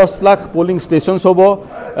 10.5 লাখ পলিং ষ্টেচনছ হ'ব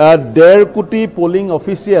 1.5 কোটি পোলিং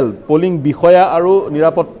অফিচিয়েল পোলিং বিষয়া আৰু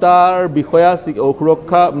নিৰাপত্তাৰ বিষয়া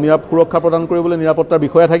সুৰক্ষা প্ৰদান কৰিবলৈ নিৰাপত্তাৰ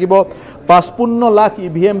বিষয়া থাকিব 55 লাখ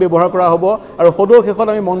ইভিএম ব্যৱহাৰ কৰা হ'ব আৰু সদৌ শেষত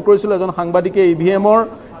আমি মন কৰিছিলোঁ এজন সাংবাদিকে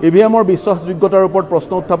ইভিএমৰ বিশ্বাসযোগ্যতাৰ ওপৰত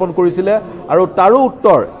প্ৰশ্ন উত্থাপন কৰিছিলে আৰু তাৰো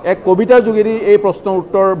উত্তৰ এক কবিতাৰ যোগেদি এই প্ৰশ্নৰ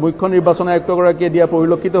উত্তৰ মুখ্য নিৰ্বাচন আয়ুক্তগৰাকীয়ে দিয়া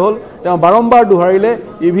পৰিলক্ষিত হ'ল তেওঁ বাৰম্বাৰ দুহাৰিলে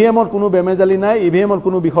ইভিএমত কোনো বেমেজালি নাই ইভিএমত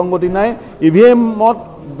কোনো বিসংগতি নাই ইভিএমত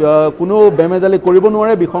কোনো বেমেজালি কৰিব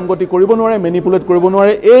নোৱাৰে বিসংগতি কৰিব নোৱাৰে মেনিপুলেট কৰিব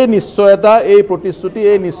নোৱাৰে এই নিশ্চয়তা এই প্ৰতিশ্ৰুতি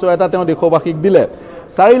এই নিশ্চয়তা তেওঁ দেশবাসীক দিলে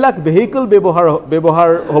 4 লাখ ভেহিকল ব্যৱহাৰ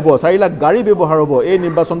হ'ব 4 লাখ গাড়ী ব্যৱহাৰ হ'ব এই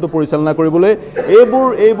নিৰ্বাচনটো পৰিচালনা কৰিবলৈ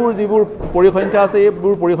এইবোৰ যিবোৰ পৰিসংখ্যা আছে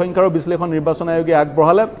এইবোৰ পৰিসংখ্যাৰ বিশ্লেষণ নিৰ্বাচন আয়োগে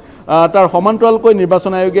আগবঢ়ালে তাৰ সমান্তৰালকৈ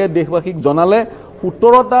নিৰ্বাচন আয়োগে দেশবাসীক জনালে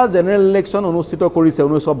 17টা জেনেৰেল ইলেকশ্যন অনুষ্ঠিত কৰিছে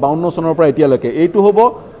 1952 চনৰ পৰা এতিয়ালৈকে এইটো হ'ব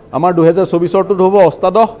আমাৰ 2024ৰটো হ'ব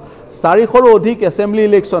অষ্টাদশ 400ৰো অধিক এছেম্বলি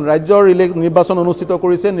ইলেকশ্যন ৰাজ্যৰ নিৰ্বাচন অনুষ্ঠিত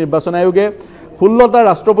কৰিছে নিৰ্বাচন আয়োগে 16টা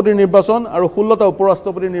ৰাষ্ট্ৰপতিৰ নিৰ্বাচন আৰু 16টা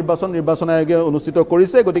উপৰাষ্ট্ৰপতিৰ নিৰ্বাচন আয়োগে অনুষ্ঠিত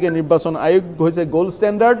কৰিছে গতিকে নিৰ্বাচন আয়োগ হৈছে গোল্ড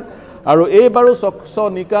ষ্টেণ্ডাৰ্ড আৰু এইবাৰো স্বচ্ছ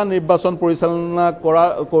নিকা নিৰ্বাচন পৰিচালনা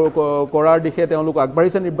কৰাৰ দিশে তেওঁলোক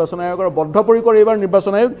আগবাঢ়িছে নিৰ্বাচন আয়োগৰ বদ্ধপৰিকৰ এইবাৰ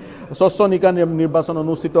নিৰ্বাচন আয়োগ স্বচ্ছ নিকা নিৰ্বাচন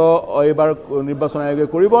অনুষ্ঠিত এইবাৰ নিৰ্বাচন আয়োগে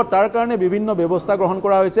কৰিব তাৰ কাৰণে বিভিন্ন ব্যৱস্থা গ্ৰহণ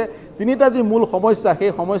কৰা হৈছে তিনিটা যি মূল সমস্যা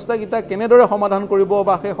সেই সমস্যাকেইটা কেনেদৰে সমাধান কৰিব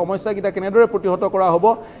বা সেই সমস্যাকেইটা কেনেদৰে প্ৰতিহত কৰা হ'ব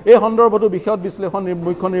এই সন্দৰ্ভতো বিশদ বিশ্লেষণ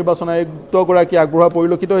মুখ্য নিৰ্বাচন আয়ুক্তগৰাকী আগবঢ়োৱা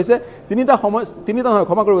পৰিলক্ষিত হৈছে তিনিটা নহয়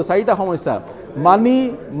ক্ষমা কৰিব 4টা সমস্যা মানি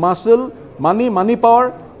power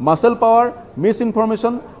muscle power miss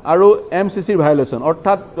information আৰু এমচিচিৰ ভায়োলেশ্যন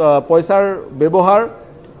অৰ্থাৎ পইচাৰ ব্যৱহাৰ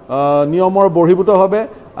নিয়মৰ বৰ্হিভূতভাৱে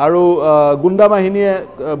আৰু গুণ্ডা বাহিনীয়ে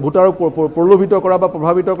ভোটাৰক প্ৰলোভিত কৰা বা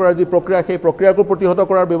প্ৰভাৱিত কৰাৰ যি প্ৰক্ৰিয়া সেই প্ৰক্ৰিয়াকো প্ৰতিহত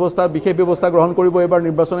কৰাৰ বিশেষ ব্যৱস্থা গ্ৰহণ কৰিব এবাৰ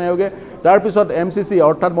নিৰ্বাচন আয়োগে তাৰ পিছত এমচিচি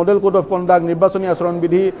অৰ্থাৎ মডেল কোড অফ কণ্ডাক্ট নিৰ্বাচনী আচৰণ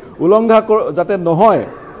বিধি উলংঘা যাতে নহয়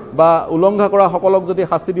বা উলংঘা কৰা সকলক যদি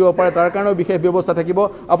শাস্তি দিব পাৰে তাৰ কাৰণেও বিশেষ ব্যৱস্থা থাকিব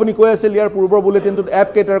আপুনি কৈ আছিল ইয়াৰ পূৰ্বৰ বুলেটিনটোত এপ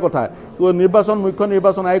কেইটাৰ কথা মুখ্য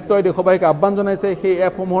নিৰ্বাচন আয়ুক্তই দেশবাসীক আহ্বান জনাইছে সেই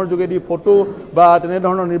এপসমূহৰ যোগেদি ফটো বা তেনে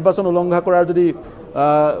ধৰণৰ নিৰ্বাচন উলংঘা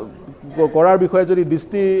কৰাৰ বিষয়ে যদি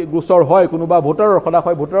দৃষ্টিগোচৰ হয় কোনোবা ভোটাৰৰ সদায়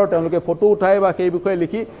হয় ভোটাৰৰ তেওঁলোকে ফটো উঠাই বা সেই বিষয়ে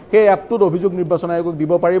লিখি সেই এপটোত অভিযোগ নিৰ্বাচন আয়োগক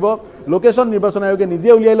দিব পাৰিব লোকেশ্যন নিৰ্বাচন আয়োগে নিজে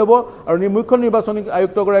উলিয়াই ল'ব আৰু মুখ্য নিৰ্বাচন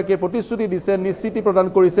আয়ুক্তগৰাকীয়ে প্ৰতিশ্ৰুতি দিছে নিশ্চিতি প্ৰদান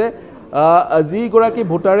কৰিছে যিগৰাকী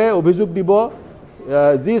ভোটাৰে অভিযোগ দিব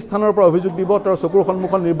যি স্থানৰ পৰা অভিযোগ দিব তাৰ চকুৰ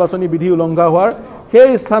সন্মুখত নিৰ্বাচনী বিধি উলংঘা হোৱাৰ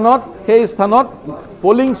সেই স্থানত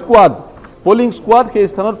পোলিং স্কোৱাড সেই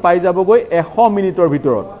স্থানত পাই যাবগৈ 100 মিনিটৰ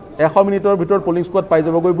ভিতৰত পোলিং স্কোৱাড পাই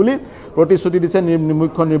যাবগৈ বুলি প্ৰতিশ্ৰুতি দিছে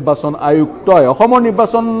মুখ্য নিৰ্বাচন আয়ুক্তই অসমৰ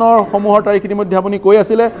নিৰ্বাচনৰ সমূহৰ তাৰিখ ইতিমধ্যে আপুনি কৈ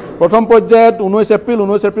আছিলে প্ৰথম পৰ্যায়ত 19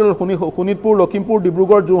 এপ্ৰিল শোণিতপুৰ লখিমপুৰ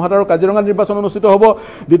ডিব্ৰুগড় যোৰহাট আৰু কাজিৰঙা নিৰ্বাচন অনুষ্ঠিত হ'ব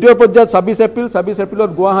দ্বিতীয় পৰ্যায়ত 26 এপ্ৰিলত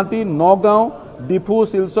গুৱাহাটী নগাঁও ডিফু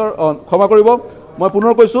শিলচৰ ক্ষমা কৰিব মই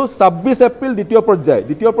পুনৰ কৈছো 26 এপ্ৰিল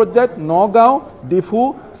দ্বিতীয় পৰ্যায়ত নগাঁও ডিফু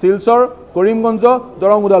শিলচৰ কৰিমগঞ্জ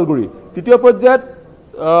দৰং ওদালগুৰি তৃতীয় পৰ্যায়ত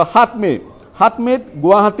 7 মেত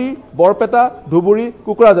গুৱাহাটী বৰপেটা ধুবুৰী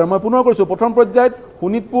কোকৰাঝাৰ মই পুনৰ কৈছো প্ৰথম পৰ্যায়ত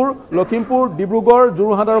শোণিতপুৰ লখিমপুৰ ডিব্ৰুগড়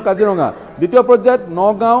যোৰহাট আৰু কাজিৰঙা দ্বিতীয় পৰ্যায়ত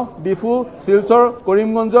নগাঁও ডিফু শিলচৰ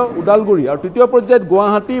কৰিমগঞ্জ ওদালগুৰি আৰু তৃতীয় পৰ্যায়ত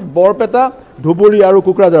গুৱাহাটী বৰপেটা ধুবুৰী আৰু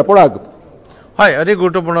কোকৰাঝাৰ পৰাগ হয় অতি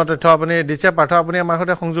গুৰুত্বপূৰ্ণ তথ্য আপুনি দিছে পাঠ আপুনি আমাৰ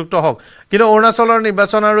সৈতে সংযুক্ত হওক কিন্তু অৰুণাচলৰ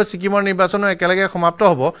নিৰ্বাচন আৰু ছিকিমৰ নিৰ্বাচনো একেলগে সমাপ্ত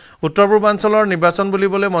হ'ব উত্তৰ পূৰ্বাঞ্চলৰ নিৰ্বাচন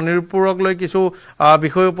বুলিবলৈ মণিপুৰক লৈ কিছু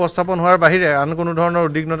বিষয় উপস্থাপন হোৱাৰ বাহিৰে আন কোনো ধৰণৰ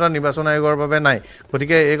উদ্বিগ্নতা নিৰ্বাচন আয়োগৰ বাবে নাই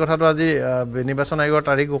গতিকে এই কথাটো আজি নিৰ্বাচন আয়োগৰ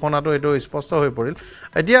তাৰিখ ঘোষণাটো এইটো স্পষ্ট হৈ পৰিল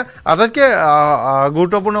এতিয়া আটাইতকৈ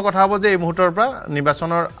গুৰুত্বপূৰ্ণ কথা হ'ব যে এই মুহূৰ্তৰ পৰা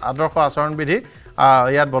নিৰ্বাচনৰ আদৰ্শ আচৰণবিধি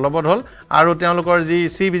ইয়াত বলবৎ হ'ল আৰু তেওঁলোকৰ যি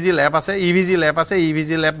চিভিজিল এপ আছে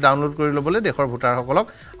ইভিজিল এপ ডাউনলোড কৰি ল'বলৈ দেশৰ ভোটাৰসকলক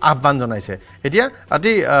আহ্বান জনাইছে এতিয়া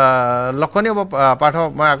অতি লক্ষণীয় পাঠ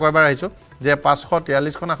মই আকৌ এবাৰ আহিছোঁ যে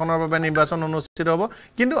 543খন আসনৰ বাবে নিৰ্বাচন অনুষ্ঠিত হ'ব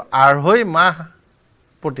কিন্তু 2.5 মাহ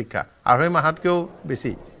প্ৰতীক্ষা 2.5 মাহতকৈও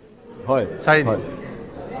বেছি হয় 4 দিন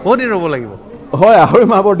বহুত দিন ৰ'ব লাগিব হয়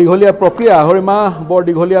 2.5 মাহ বৰ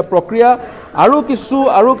দীঘলীয়া প্ৰক্ৰিয়া আৰু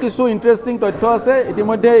কিছু ইন্টাৰেষ্টিং তথ্য আছে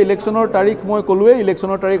ইতিমধ্যে ইলেকশ্যনৰ তাৰিখ মই ক'লোৱে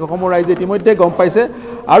ইলেকশ্যনৰ তাৰিখ অসমৰ ৰাইজে ইতিমধ্যে গম পাইছে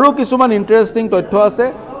আৰু কিছুমান ইন্টাৰেষ্টিং তথ্য আছে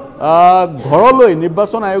ঘৰলৈ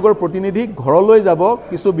নিৰ্বাচন আয়োগৰ প্ৰতিনিধি ঘৰলৈ যাব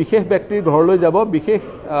কিছু বিশেষ ব্যক্তিৰ ঘৰলৈ যাব বিশেষ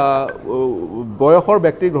বয়সৰ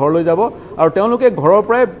ব্যক্তিৰ ঘৰলৈ যাব আৰু তেওঁলোকে ঘৰৰ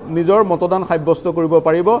পৰাই নিজৰ মতদান সাব্যস্ত কৰিব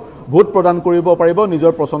পাৰিব ভোট প্ৰদান কৰিব পাৰিব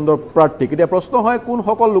নিজৰ পছন্দৰ প্ৰাৰ্থীক এতিয়া প্ৰশ্ন হয় কোন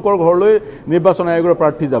সকল লোকৰ ঘৰলৈ নিৰ্বাচন আয়োগৰ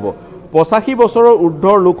প্ৰাৰ্থী যাব 85 বছৰৰ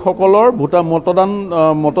ঊৰ্ধ্বৰ লোকসকলৰ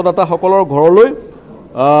মতদাতাসকলৰ ঘৰলৈ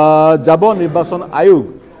যাব নিৰ্বাচন আয়োগ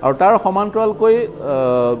আৰু তাৰ সমান্তৰালকৈ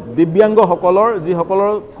দিব্যাংগসকলৰ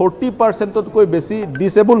যিসকলৰ 40%তকৈ বেছি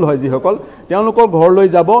ডিসেবল হয় যিসকল তেওঁলোকৰ ঘৰলৈ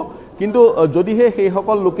যাব কিন্তু যদিহে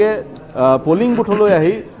সেইসকল লোকে পোলিং বুথলৈ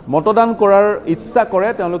আহি মতদান কৰাৰ ইচ্ছা কৰে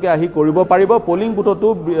তেওঁলোকে আহি কৰিব পাৰিব পোলিং বুথতো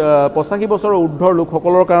 85 বছৰৰ ঊৰ্ধ্বৰ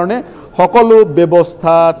লোকসকলৰ কাৰণে সকলো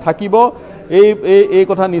ব্যৱস্থা থাকিব এই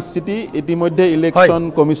কথা নিশ্চিতি ইতিমধ্যে ইলেকশন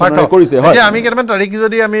কমিশনাৰে কৰিছে হয় আমি কেইটামান তাৰিখ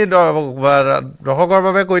যদি আমি দৰ্শকৰ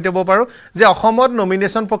বাবে কৈ দিব পাৰো যে অসমত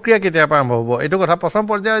নমিনেশন প্ৰক্ৰিয়া কেতিয়া আৰম্ভ হ'ব এইটো কথা প্ৰথম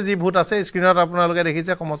পৰ্যায়ৰ যি ভোট আছে স্ক্ৰিনত আপোনালোকে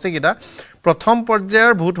দেখিছে সমষ্টি কেইটা প্ৰথম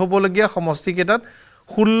পৰ্যায়ৰ ভোট হ'বলগীয়া সমষ্টি কেইটাত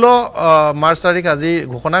 16 মাৰ্চ তাৰিখ আজি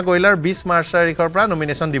ঘোষণা কৰিলাৰ 20 মাৰ্চ তাৰিখৰ পৰা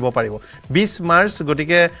নমিনেশন দিব পাৰিব 20 মাৰ্চ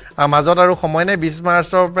গটিকে মাজত আৰু সময় নাই 20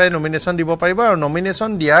 মাৰ্চৰ পৰা নমিনেশন দিব পাৰিব আৰু নমিনেশন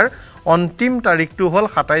দিয়াৰ অন্তিম তাৰিখটো হ'ল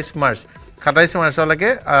 27 মাৰ্চ 27 মাৰ্চলৈকে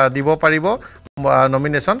দিব পাৰিব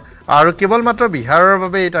নমিনেশন আৰু কেৱল মাত্ৰ বিহাৰৰ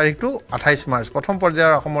বাবে এই তাৰিখটো 28 মাৰ্চ প্ৰথম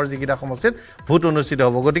পৰ্যায়ৰ অসমৰ যিকিটা সমষ্টিত ভোট অনুষ্ঠিত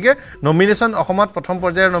হ'ব গতিকে নমিনেশন অসমত প্ৰথম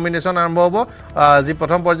পৰ্যায়ৰ নমিনেশন আৰম্ভ হ'ব যি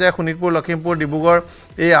প্ৰথম পৰ্যায় শোণিতপুৰ লখিমপুৰ ডিব্ৰুগড়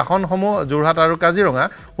এই আসনসমূহ যোৰহাট আৰু কাজিৰঙা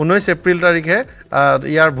 19 এপ্ৰিল তাৰিখে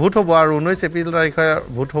ইয়াৰ ভোট হ'ব আৰু 19 এপ্ৰিল তাৰিখে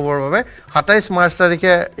ভোট হ'বৰ বাবে 27 মাৰ্চ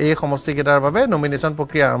তাৰিখে এই সমষ্টি কেইটাৰ বাবে নমিনেশন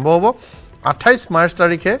প্ৰক্ৰিয়া আৰম্ভ হ'ব 28 মাৰ্চ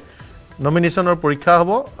তাৰিখে নমিনেশনৰ পৰীক্ষা হ'ব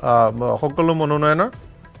সকলো মনোনয়নৰ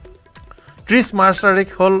 30 মাৰ্চ তাৰিখ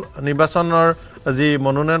হ'ল নিৰ্বাচনৰ যি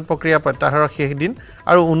মনোনয়ন প্ৰক্ৰিয়া প্ৰত্যাহাৰৰ শেষ দিন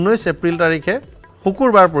আৰু 19 এপ্ৰিল তাৰিখে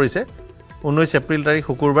শুকুৰবাৰ পৰিছে 19 এপ্ৰিল তাৰিখ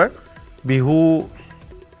শুকুৰবাৰ বিহু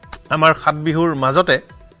আমাৰ সাত বিহুৰ মাজতে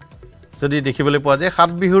যদি দেখিবলৈ পোৱা যায়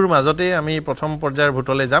সাত বিহুৰ মাজতে আমি প্ৰথম পৰ্যায়ৰ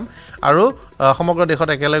ভোটলৈ যাম আৰু সমগ্ৰ দেশত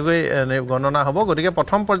একেলগে গণনা হ'ব গতিকে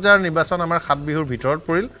প্ৰথম পৰ্যায়ৰ নিৰ্বাচন আমাৰ সাত বিহুৰ ভিতৰত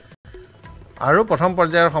পৰিল আৰু প্ৰথম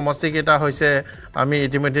পৰ্যায়ৰ সমষ্টি কেইটা হৈছে আমি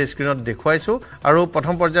ইতিমধ্যে স্ক্ৰিনত দেখুৱাইছো আৰু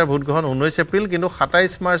প্ৰথম পৰ্যায়ৰ ভোট গ্ৰহণ 19 এপ্ৰিল কিন্তু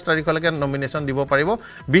 27 মাৰ্চ তাৰিখলৈকে নমিনেশন দিব পাৰিব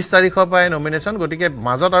 20 তাৰিখৰ পৰা নমিনেশন গতিকে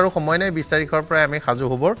মাজত আৰু সময় নাই 20 তাৰিখৰ পৰা আমি সাজু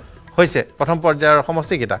হ'বৰ হৈছে প্ৰথম পৰ্যায়ৰ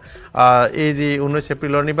সমষ্টি কেইটা এই যি 19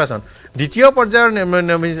 এপ্ৰিলৰ নিৰ্বাচন দ্বিতীয় পৰ্যায়ৰ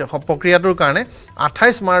প্ৰক্ৰিয়াটোৰ কাৰণে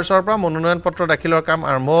 28 মাৰ্চৰ পৰা মনোনয়ন পত্ৰ দাখিলৰ কাম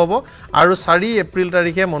আৰম্ভ হ'ব আৰু 4 এপ্ৰিল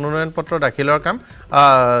তাৰিখে মনোনয়ন পত্ৰ দাখিলৰ কাম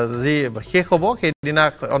যি শেষ হ'ব সেইদিনা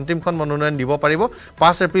অন্তিমখন মনোনয়ন দিব পাৰিব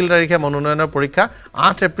 5 এপ্ৰিল তাৰিখে মনোনয়নৰ পৰীক্ষা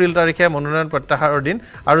 8 এপ্ৰিল তাৰিখে মনোনয়ন প্ৰত্যাহাৰৰ দিন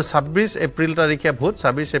আৰু 26 এপ্ৰিল তাৰিখে ভোট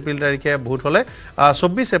 26 এপ্ৰিল তাৰিখে ভোট হ'লে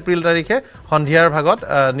 24 এপ্ৰিল তাৰিখে সন্ধিয়াৰ ভাগত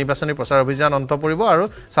নিৰ্বাচনী প্ৰচাৰ অভিযান অন্ত পৰিব আৰু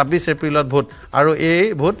 26 এপ্ৰিলত ভোট আৰু এই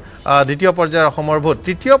ভোট দ্বিতীয় পৰ্যায়ৰ অসমৰ ভোট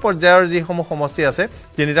তৃতীয় পৰ্যায়ৰ যি সমূহ সমষ্টি আছে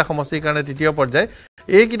তিনিটা সমষ্টিৰ কাৰণে তৃতীয় পৰ্যায়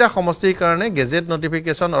এইকিটা সমষ্টিৰ কাৰণে গেজেট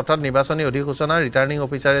নটিফিকেশন অৰ্থাৎ নিৰ্বাচনী অধিসূচনা ৰিটাৰ্নিং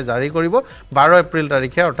অফিচাৰে জাৰি কৰিব 12 এপ্ৰিল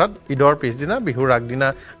তাৰিখে অৰ্থাৎ ঈদৰ পিছদিনা বিহুৰ আগদিনা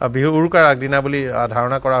বিহুৰ উৰুকাৰ আগদিনা বুলি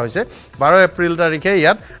ধাৰণা কৰা হৈছে 12 এপ্ৰিল তাৰিখে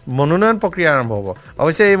ইয়াত মনোনয়ন প্ৰক্ৰিয়া আৰম্ভ হ'ব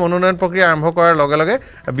অৱশ্যে এই মনোনয়ন প্ৰক্ৰিয়া আৰম্ভ কৰাৰ লগে লগে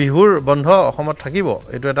বিহুৰ বন্ধ অসমত থাকিব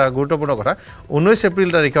এইটো এটা গুৰুত্বপূৰ্ণ কথা 19 এপ্ৰিল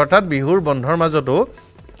তাৰিখে অৰ্থাৎ বিহুৰ বন্ধৰ মাজতো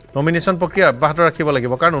নমিনেশন প্ৰক্ৰিয়া অব্যাহত ৰাখিব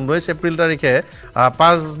লাগিব কাৰণ 19 এপ্ৰিল তাৰিখে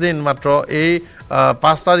 5 দিন মাত্ৰ এই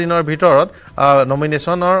 5টা দিনৰ ভিতৰত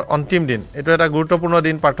নমিনেশনৰ অন্তিম দিন এটো এটা গুৰুত্বপূৰ্ণ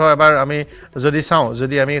দিন পাঠ এবাৰ আমি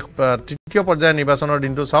যদি আমি তৃতীয় পৰ্যায়ৰ নিৰ্বাচনৰ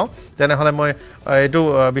দিনটো চাওঁ তেনেহলে মই এটো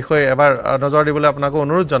বিষয় এবাৰ নজৰ দিবলৈ আপোনাক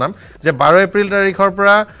অনুৰোধ জনাম যে 12 এপ্ৰিল তাৰিখৰ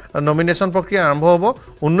পৰা নমিনেশন প্ৰক্ৰিয়া আৰম্ভ হ'ব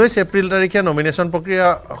 19 এপ্ৰিল তাৰিখে নমিনেশন প্ৰক্ৰিয়া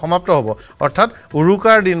সমাপ্ত হ'ব অৰ্থাৎ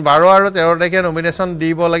উৰুকাৰ দিন 12 আৰু 13 তাৰিখে নমিনেশন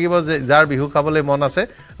দিব লাগিব যে যাৰ বিহু খাবলৈ মন আছে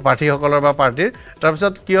পাৰ্টিসকলৰ বা পাৰ্টিৰ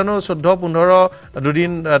তাৰপিছত কিয়নো 14 15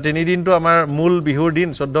 দুদিন তিনি দিনটো আমাৰ মূল বিহুৰ দিন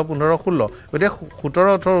 14 15 16 গতিকে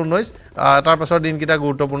 17 18 19 তাৰ পাছৰ দিনকিটা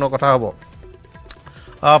গুৰুত্বপূৰ্ণ কথা হ'ব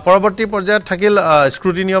পৰৱৰ্তী পৰ্যায়ত থাকিল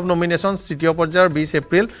স্ক্ৰুটিনি অফ নমিনেশনছ তৃতীয় পৰ্যায়ৰ 20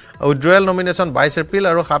 এপ্ৰিল উইথড্ৰয়েল নমিনেশন 22 এপ্ৰিল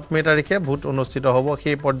আৰু 7 মে তাৰিখে ভোট অনুষ্ঠিত হ'ব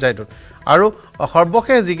সেই পৰ্যায়টোত আৰু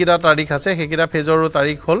সৰ্বশেষ যিকিটা তাৰিখ আছে সেইকিটা ফেজৰো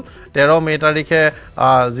তাৰিখ হ'ল 13 মে তাৰিখে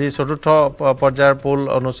যি চতুৰ্থ পৰ্যায়ৰ পোল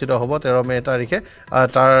অনুষ্ঠিত হ'ব 13 মে তাৰিখে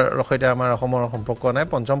তাৰ সৈতে আমাৰ অসমৰ সম্পৰ্ক নাই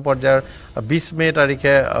পঞ্চম পৰ্যায়ৰ 20 মে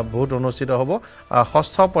তাৰিখে ভোট অনুষ্ঠিত হ'ব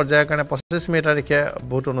ষষ্ঠ পৰ্যায়ৰ কাৰণে 25 মে তাৰিখে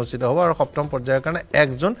ভোট অনুষ্ঠিত হ'ব আৰু সপ্তম পৰ্যায়ৰ কাৰণে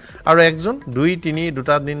 1 জুন আৰু 1 জুন 2 3 দুটা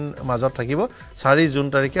দিন মাজত থাকিব 4 জুন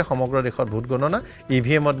তাৰিখে সমগ্ৰ দেশত ভোট গণনা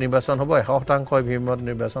ইভিএমত নিৰ্বাচন হ'ব 100% ইভিএমত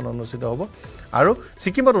নিৰ্বাচন অনুষ্ঠিত হ'ব আৰু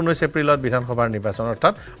সিকিমত 19 এপ্ৰিলত বিধানসভাৰ নিৰ্বাচন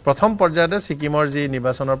অৰ্থাৎ প্ৰথম পৰ্যায়তে সিকিমৰ যি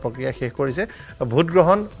নিৰ্বাচনৰ প্ৰক্ৰিয়া শেষ কৰিছে ভোট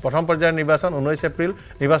গ্ৰহণ প্ৰথম পৰ্যায়ৰ নিৰ্বাচন 19 এপ্ৰিল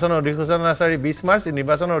নিৰ্বাচনৰ অধিসূচনা 20 মাৰ্চ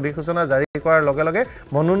নিৰ্বাচনৰ অধিসূচনা জাৰি কৰাৰ লগে লগে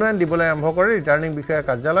মনোনয়ন দিবলৈ আৰম্ভ কৰে ৰিটাৰ্নিং বিষয়া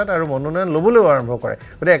কাৰ্যালয়ত আৰু মনোনয়ন লবলৈ আৰম্ভ কৰে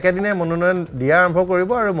গতিকে একেদিনে মনোনয়ন দিয়া আৰম্ভ কৰিব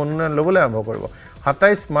আৰু মনোনয়ন লবলৈ আৰম্ভ কৰিব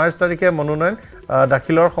 27 মাৰ্চ তাৰিখে মনোনয়ন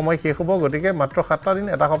দাখিলৰ সময় শেষ হ'ব গতিকে মাত্ৰ 7টা দিন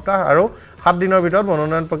এটা সপ্তাহ আৰু 7 দিনৰ ভিতৰত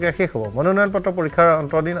মনোনয়ন প্ৰক্ৰিয়া শেষ হ'ব মনোনয়ন পত্ৰ পৰীক্ষাৰ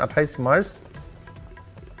অন্তৰ দিন 28 মাৰ্চ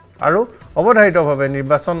আৰু অৱধাৰিতভাৱে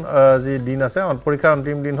নিৰ্বাচন যি দিন আছে পৰীক্ষাৰ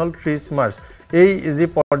অন্তিম দিন হ'ল 30 মাৰ্চ এই যি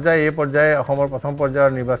পৰ্যায় এই পৰ্যায়ে অসমৰ প্ৰথম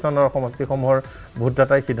পৰ্যায়ৰ নিৰ্বাচনৰ সমষ্টিসমূহৰ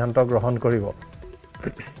ভোটদাতাই সিদ্ধান্ত গ্ৰহণ কৰিব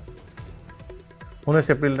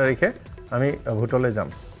 19 এপ্ৰিল তাৰিখে আমি ভোটলৈ যাম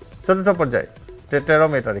চতুৰ্থ পৰ্যায় 13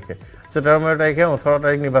 মে তাৰিখে 13 মে তাৰিখে 18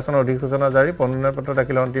 তাৰিখ নিৰ্বাচনৰ অধিসূচনা জাৰি মনোনয়ন পত্ৰ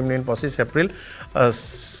দাখিলৰ অন্তিম দিন 25 এপ্ৰিল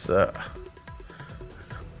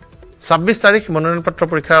 26 তাৰিখ মনোনয়ন পত্ৰ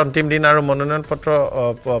পৰীক্ষাৰ অন্তিম দিন আৰু মনোনয়ন পত্ৰ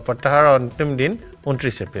প্ৰত্যাহাৰৰ অন্তিম দিন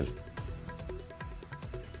 29 এপ্ৰিল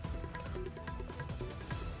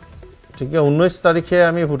ঠিক 19 তাৰিখে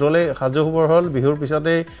আমি ভোটলৈ সাজু হ'বৰ হ'ল বিহুৰ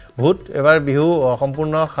পিছতে ভোট এবাৰ বিহু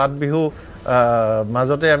সম্পূৰ্ণ 7 বিহু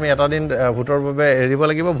মাজতে আমি এটা দিন ভোটৰ বাবে এৰিব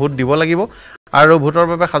লাগিব ভোট দিব লাগিব আৰু ভোটৰ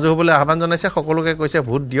বাবে সাজু হ'বলৈ আহ্বান জনাইছে সকলোকে কৈছে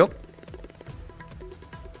ভোট দিয়ক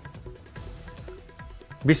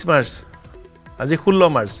 20 মাৰ্চ আজি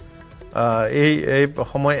 16 মাৰ্চ এই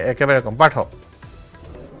সময় একেবাৰে কম পাৰ্থ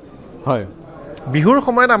হয় বিহুৰ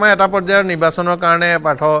সময়ত আমাৰ এটা পৰ্যায়ৰ নিৰ্বাচনৰ কাৰণে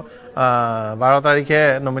পাৰ্থ 12 তাৰিখে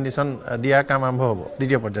নমিনেশ্যন দিয়া কাম আৰম্ভ হ'ব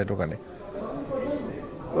দ্বিতীয় পৰ্যায়টোৰ কাৰণে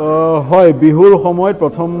হয় বিহুৰ সময়ত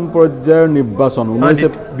প্ৰথম পৰ্যায়ৰ নিৰ্বাচন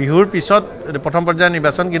 19 বিহুৰ পিছত প্ৰথম পৰ্যায়ৰ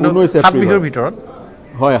নিৰ্বাচন কিন্তু 7 বিহুৰ ভিতৰত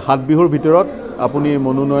হয় 7 বিহুৰ ভিতৰত আপুনি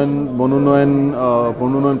মনোনয়ন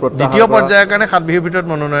প্ৰত্যাহাৰ দ্বিতীয় পৰ্যায়ৰ কাৰণে 7 বিহুৰ ভিতৰত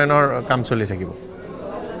মনোনয়নৰ কাম চলি থাকিব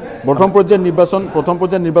প্ৰথম পৰ্যায়ৰ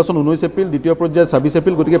নিৰ্বাচন 19 এপ্ৰিল দ্বিতীয় পৰ্যায় 26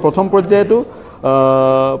 এপ্ৰিল গতিকে প্ৰথম পৰ্যায়টো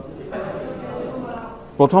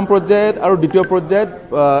প্ৰথম পৰ্যায়ত আৰু দ্বিতীয় পৰ্যায়ত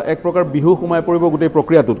এক প্ৰকাৰ বিহু সোমাই পৰিব গোটেই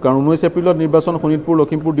প্ৰক্ৰিয়াটোত কাৰণ 19 এপ্ৰিলত নিৰ্বাচন শোণিতপুৰ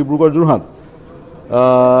লখিমপুৰ ডিব্ৰুগড় যোৰহাট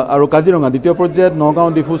আৰু কাজিৰঙা দ্বিতীয় পৰ্যায়ত নগাঁও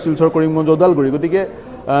ডিফু শিলচৰ কৰিমগঞ্জ ওদালগুৰি গতিকে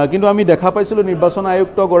কিন্তু আমি দেখা পাইছিলোঁ নিৰ্বাচন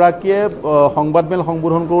আয়ুক্ত গৰাকীয়ে সংবাদমেল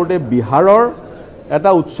সম্বোধন কৰোঁতে বিহাৰৰ এটা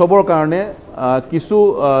উৎসৱৰ কাৰণে কিছু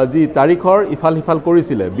যি তাৰিখৰ ইফাল সিফাল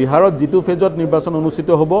কৰিছিলে বিহাৰত যিটো ফেজত নিৰ্বাচন অনুষ্ঠিত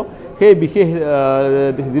হ'ব সেই বিশেষ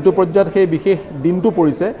যিটো পৰ্যায়ত সেই বিশেষ দিনটো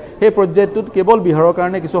পৰিছে সেই পৰ্যায়টোত কেৱল বিহাৰৰ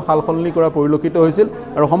কাৰণে কিছু সালসলনি কৰা পৰিলক্ষিত হৈছিল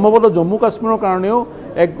আৰু সম্ভৱতঃ জম্মু কাশ্মীৰৰ কাৰণেও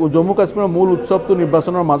জম্মু কাশ্মীৰৰ মূল উৎসৱটো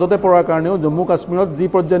নিৰ্বাচনৰ মাজতে পৰাৰ কাৰণেও জম্মু কাশ্মীৰত যি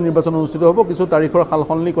পৰ্যায়ত নিৰ্বাচন অনুষ্ঠিত হ'ব কিছু তাৰিখৰ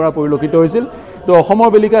সালসলনি কৰা পৰিলক্ষিত হৈছিল তো অসমৰ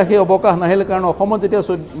বেলিকা সেই অৱকাশ নাহিল কাৰণ অসমত যেতিয়া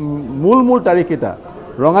মূল তাৰিখকেইটা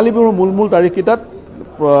ৰঙালী বিহুৰ মূল তাৰিখকেইটাত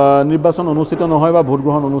নিৰ্বাচন অনুষ্ঠিত নহয় বা ভোট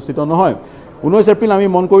গ্ৰহণ অনুষ্ঠিত নহয় 19 এপ্ৰিল আমি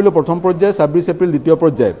মন কৰিলোঁ প্ৰথম পৰ্যায় 26 এপ্ৰিল দ্বিতীয়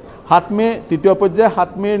পৰ্যায় 7 মে তৃতীয় পৰ্যায়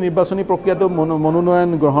 7 মেৰ নিৰ্বাচনী প্ৰক্ৰিয়াটো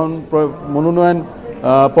মনোনয়ন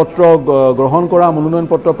পত্ৰ গ্ৰহণ কৰা মনোনয়ন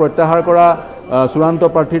পত্ৰ প্ৰত্যাহাৰ কৰা চূড়ান্ত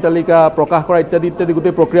প্ৰাৰ্থীৰ তালিকা প্ৰকাশ কৰা ইত্যাদি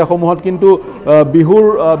গোটেই প্ৰক্ৰিয়াসমূহত কিন্তু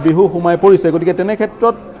বিহু সোমাই পৰিছে গতিকে তেনে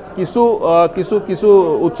ক্ষেত্ৰত কিছু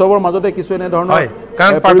উৎসৱৰ মাজতে কিছু এনে ধৰণৰ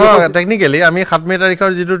কাৰণ পাৰ্থ টেকনিক্যালি আমি 7 মে তাৰিখৰ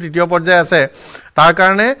যিটো তৃতীয় পৰ্যায় আছে তাৰ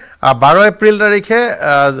কাৰণে 12 এপ্ৰিল তাৰিখে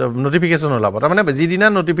নটিফিকেশ্যন ওলাব তাৰমানে যিদিনা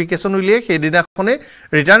নটিফিকেশ্যন উলিয়ে সেইদিনাখনে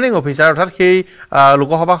ৰিটাৰ্নিং অফিচাৰ অৰ্থাৎ সেই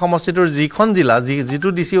লোকসভা সমষ্টিটোৰ যিখন জিলা যিটো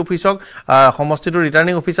ডিসি অফিচক সমষ্টিটোৰ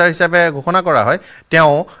ৰিটাৰ্নিং অফিচাৰ হিচাপে ঘোষণা কৰা হয়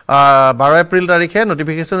তেওঁ 12 এপ্ৰিল তাৰিখে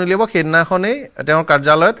নটিফিকেশ্যন উলিয়াব সেইদিনাখনেই তেওঁৰ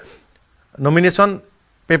কাৰ্যালয়ত নমিনেশ্যন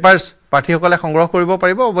পেপাৰ্স প্ৰাৰ্থীসকলে সংগ্ৰহ কৰিব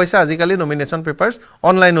পাৰিব অৱশ্যে আজিকালি নমিনেশ্যন পেপাৰ্স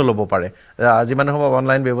অনলাইনো ল'ব পাৰে যিমান হ'ব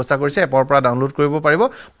অনলাইন ব্যৱস্থা কৰিছে এপৰ পৰা ডাউনলোড কৰিব পাৰিব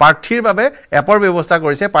প্ৰাৰ্থীৰ বাবে এপৰ ব্যৱস্থা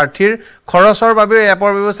কৰিছে প্ৰাৰ্থীৰ খৰচৰ বাবে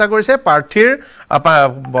এপৰ ব্যৱস্থা কৰিছে প্ৰাৰ্থীৰ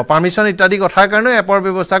পাৰমিশন ইত্যাদি কথাৰ কাৰণে এপৰ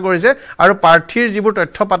ব্যৱস্থা কৰিছে আৰু প্ৰাৰ্থীৰ যিবোৰ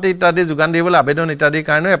তথ্য পাতি ইত্যাদি যোগান দিবলৈ আবেদন ইত্যাদিৰ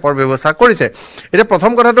কাৰণে এপৰ ব্যৱস্থা কৰিছে এটা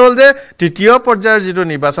প্ৰথম কথাটো হ'ল যে তৃতীয় পৰ্যায়ৰ যিটো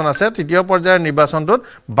নিৰ্বাচন আছে তৃতীয় পৰ্যায়ৰ নিৰ্বাচনটোত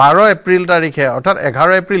 12 এপ্ৰিল তাৰিখে অৰ্থাৎ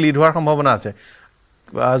 11 এপ্ৰিল লিড হোৱাৰ সম্ভাৱনা আছে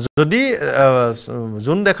যদি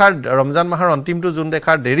জুন দেখাৰ ৰমজান মাহৰ অন্তিমটো জুন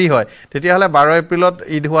দেখাৰ দেৰি হয় তেতিয়াহলে 12 এপ্ৰিলত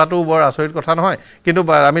ঈদ হোৱাটো বৰ আচৰিত কথা নহয় কিন্তু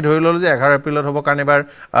আমি ধৰি ললো যে 11 এপ্ৰিলত হ'ব কাৰণ এবাৰ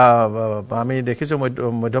আমি দেখিছো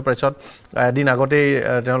মধ্যপ্ৰদেশত এদিন আগতেই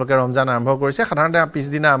তেওঁলোকে ৰমজান আৰম্ভ কৰিছে সাধাৰণতে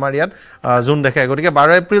পিছদিনা আমাৰ ইয়াত জুন দেখে গতিকে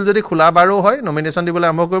 12 এপ্ৰিল যদি খোলা বাৰো হয় নমিনেশ্যন দিবলৈ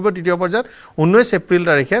আৰম্ভ কৰিব তৃতীয় পৰ্যায়ত 19 এপ্ৰিল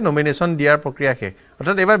তাৰিখে নমিনেশ্যন দিয়াৰ প্ৰক্ৰিয়া শেষ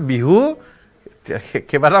অৰ্থাৎ এবাৰ বিহু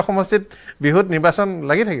কেইবাটা সমষ্টিত বিহুত নিৰ্বাচন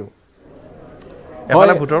লাগি থাকিব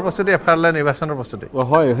এফালে ভোটৰ প্ৰস্তুতি এফালে নিৰ্বাচনৰ প্ৰস্তুতি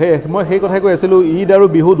হয় মই সেই কথাই কৈ আছিলোঁ ঈদ আৰু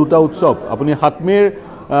বিহু দুটা উৎসৱ আপুনি 7 মেৰ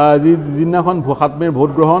যিদিনাখন 7 মেৰ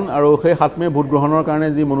ভোট গ্ৰহণ আৰু সেই 7 মেৰ ভোট গ্ৰহণৰ কাৰণে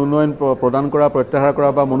যি মনোনয়ন প্ৰদান কৰা প্ৰত্যাহাৰ কৰা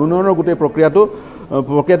বা মনোনয়নৰ গোটেই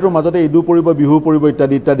প্ৰক্ৰিয়াটোৰ মাজতে ঈদো পৰিব বিহু পৰিব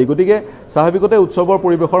ইত্যাদি গতিকে স্বাভাৱিকতে উৎসৱৰ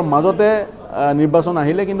পৰিৱেশৰ মাজতে নিৰ্বাচন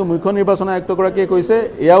আহিলে কিন্তু মুখ্য নিৰ্বাচন আয়ুক্তগৰাকীয়ে কৈছে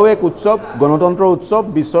এয়াও এক উৎসৱ গণতন্ত্ৰ উৎসৱ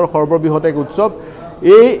বিশ্বৰ সৰ্ববৃহৎ এক উৎসৱ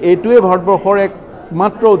এইটোৱে ভাৰতবৰ্ষৰ এক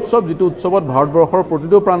মাত্ৰ উৎসৱ যিটো উৎসৱত ভাৰতবৰ্ষৰ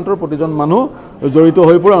প্ৰতিটো প্ৰান্তৰ প্ৰতিজন মানুহ জড়িত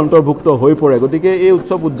হৈ পৰে অন্তৰ্ভুক্ত হৈ পৰে গতিকে এই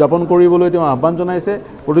উৎসৱ উদযাপন কৰিবলৈ তেওঁ আহ্বান জনাইছে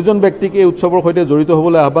প্ৰতিজন ব্যক্তিক এই উৎসৱৰ সৈতে জড়িত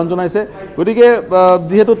হ'বলৈ আহ্বান জনাইছে গতিকে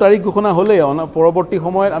যিহেতু তাৰিখ ঘোষণা হ'লে পৰৱৰ্তী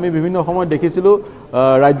সময়ত আমি বিভিন্ন সময়ত দেখিছিলোঁ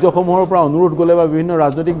ৰাজ্যসমূহৰ পৰা অনুৰোধ গ'লে বা বিভিন্ন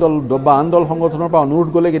ৰাজনৈতিক দল বা আন দল সংগঠনৰ পৰা অনুৰোধ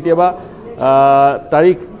গ'লে কেতিয়াবা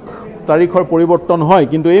তাৰিখ তাৰিখৰ পৰিৱৰ্তন হয়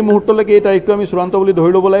কিন্তু এই মুহূৰ্তলৈকে এই তাৰিখটো আমি চূড়ান্ত বুলি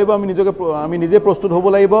ধৰি ল'ব লাগিব আমি নিজে প্ৰস্তুত হ'ব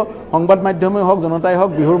লাগিব সংবাদ মাধ্যমেই হওক জনতাই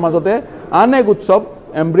হওক বিহুৰ মাজতে আন এক উৎসৱ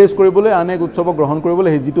এমব্ৰেছ কৰিবলৈ আন এক উৎসৱক গ্ৰহণ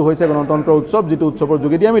কৰিবলৈ যিটো হৈছে গণতন্ত্ৰ উৎসৱ যিটো উৎসৱৰ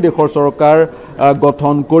যোগেদি আমি দেশৰ চৰকাৰ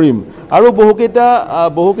গঠন কৰিম আৰু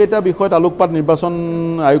বহুকেইটা বিষয়ত আলোকপাত নিৰ্বাচন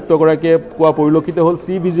আয়ুক্তগৰাকীয়ে কোৱা পৰিলক্ষিত হ'ল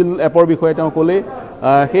চি ভিজিল এপৰ বিষয়ে তেওঁ ক'লে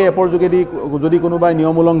সেই এপৰ যোগেদি যদি কোনোবাই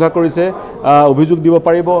নিয়ম উলংঘা কৰিছে অভিযোগ দিব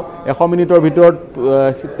পাৰিব 100 মিনিটৰ ভিতৰত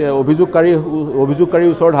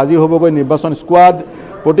অভিযোগকাৰীৰ ওচৰত হাজিৰ হ'বগৈ নিৰ্বাচন স্কোৱাড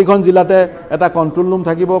প্ৰতিখন জিলাতে এটা কণ্ট্ৰোল ৰুম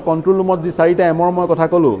থাকিব কণ্ট্ৰোল ৰুমত যি 4টা এমৰ মই কথা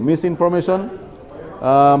ক'লোঁ মিছ ইনফৰমেশ্যন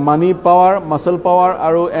মানি পাৱাৰ মাছল পাৱাৰ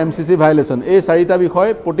আৰু MCC ভাইলেশ্যন এই 4টা বিষয়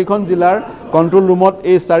প্ৰতিখন জিলাৰ কণ্ট্ৰোল ৰুমত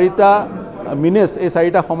এই 4টা মিনেছ এই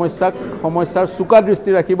 4টা সমস্যাৰ চোকা দৃষ্টি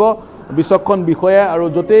ৰাখিব বিচক্ষণ বিষয়া আৰু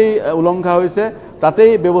য'তেই উলংঘা হৈছে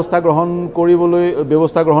তাতেই ব্যৱস্থা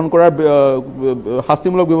গ্ৰহণ কৰাৰ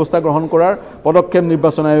শাস্তিমূলক ব্যৱস্থা গ্ৰহণ কৰাৰ পদক্ষেপ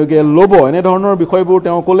নিৰ্বাচন আয়োগে ল'ব এনেধৰণৰ বিষয়বোৰ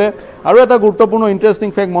তেওঁ ক'লে আৰু এটা গুৰুত্বপূৰ্ণ ইণ্টাৰেষ্টিং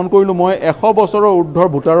ফেক্ট মন কৰিলোঁ মই 100 বছৰৰ ঊৰ্ধ্বৰ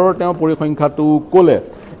ভোটাৰৰ তেওঁ পৰিসংখ্যাটো ক'লে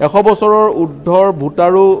 100 বছৰৰ ঊৰ্ধ্বৰ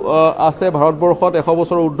ভোটাৰো আছে ভাৰতবৰ্ষত 100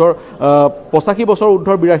 বছৰৰ ঊৰ্ধ্বৰ 85 বছৰ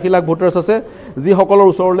ঊৰ্ধ্বৰ 82 লাখ ভোটাৰ্ছ আছে যিসকলৰ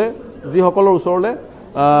ওচৰলৈ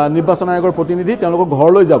নিৰ্বাচন আয়োগৰ প্ৰতিনিধি তেওঁলোকক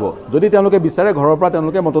ঘৰলৈ যাব যদি তেওঁলোকে বিচাৰে ঘৰৰ পৰা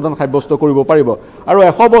তেওঁলোকে মতদান সাব্যস্ত কৰিব পাৰিব আৰু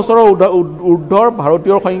 100 বছৰৰ ঊৰ্ধ্বৰ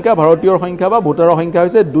ভাৰতীয়ৰ সংখ্যা বা ভোটাৰৰ সংখ্যা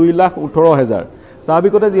হৈছে 2,18,000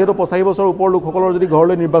 স্বাভাৱিকতে যিহেতু 85 বছৰ ওপৰ লোকসকলৰ যদি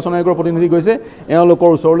ঘৰলৈ নিৰ্বাচন আয়োগৰ প্ৰতিনিধি গৈছে এওঁলোকৰ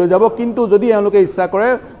ওচৰলৈ যাব কিন্তু যদি এওঁলোকে ইচ্ছা কৰে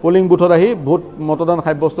পোলিং বুথত আহি ভোট মতদান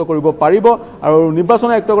সাব্যস্ত কৰিব পাৰিব আৰু নিৰ্বাচন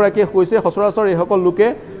আয়ুক্তগৰাকীয়ে কৈছে সচৰাচৰ এইসকল লোকে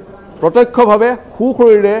প্ৰত্যক্ষভাৱে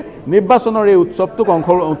সুশৰীৰে নিৰ্বাচনৰ এই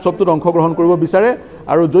উৎসৱটোত অংশগ্ৰহণ কৰিব বিচাৰে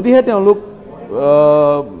আৰু যদিহে তেওঁলোক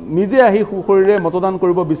নিজে আহি সুশৰীৰে মতদান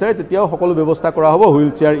কৰিব বিচাৰে তেতিয়াও সকলো ব্যৱস্থা কৰা হ'ব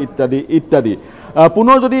হুইল চেয়াৰ ইত্যাদি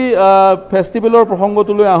পুনৰ যদি ফেষ্টিভেলৰ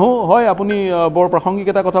প্ৰসংগটোলৈ আহোঁ হয় আপুনি বৰ প্ৰাসংগিক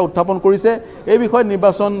এটা কথা উত্থাপন কৰিছে এই বিষয়ত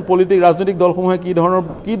নিৰ্বাচন ৰাজনৈতিক দলসমূহে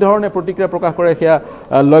কি ধৰণে প্ৰতিক্ৰিয়া প্ৰকাশ কৰে সেয়া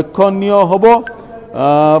লক্ষণীয় হ'ব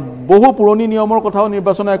বহু পুৰণি নিয়মৰ কথাও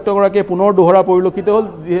নিৰ্বাচন আয়ুক্তগৰাকীয়ে পুনৰ দোহৰা পৰিলক্ষিত হ'ল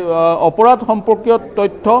অপৰাধ সম্পৰ্কীয়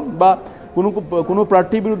তথ্য বা কোনো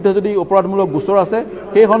প্ৰাৰ্থীৰ বিৰুদ্ধে যদি অপৰাধমূলক গোচৰ আছে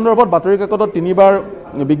সেই সন্দৰ্ভত বাতৰি কাকতত 3বাৰ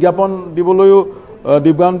বিজ্ঞাপন দিবলৈও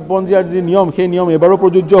দিব্যাংপন দিয়াৰ যি নিয়ম সেই নিয়ম এবাৰো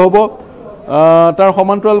প্ৰযোজ্য হ'ব তাৰ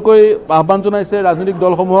সমান্তৰালকৈ আহ্বান জনাইছে ৰাজনৈতিক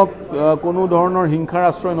দলসমূহক কোনো ধৰণৰ হিংসাৰ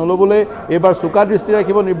আশ্ৰয় নল'বলৈ এইবাৰ চোকা দৃষ্টি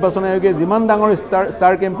ৰাখিব নিৰ্বাচন আয়োগে যিমান ডাঙৰ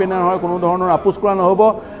ষ্টাৰ কেম্পেইনাৰ হয় কোনো ধৰণৰ আপোচ কৰা নহ'ব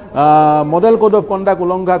মডেল কোড অফ কণ্ডাক্ট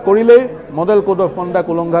উলংঘা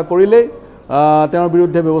কৰিলেই তেওঁৰ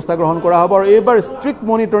বিৰুদ্ধে ব্যৱস্থা গ্ৰহণ কৰা হ'ব আৰু এইবাৰ ষ্ট্ৰিক্ট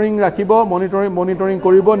মনিটৰিং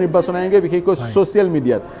কৰিব নিৰ্বাচন আয়োগে বিশেষকৈ ছ'চিয়েল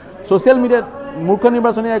মিডিয়াত মুখ্য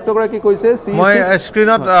নিৰ্বাচনী আয়ুক্তগৰাকী কৈছে মই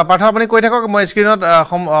স্ক্ৰীনত পাঠ আপুনি কৈ থাকক মই স্ক্ৰীনত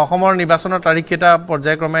অসমৰ নিৰ্বাচনৰ তাৰিখ কেইটা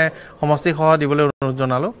পৰ্যায়ক্ৰমে সমষ্টিসহ দিবলৈ অনুৰোধ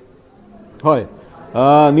জনালোঁ হয়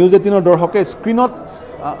নিউজ 18 দৰ্শকে স্ক্ৰীনত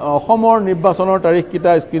অসমৰ নিৰ্বাচনৰ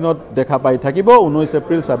তাৰিখকেইটা স্ক্ৰীনত দেখা পাই থাকিব 19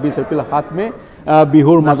 এপ্ৰিল 26 এপ্ৰিল 7 মে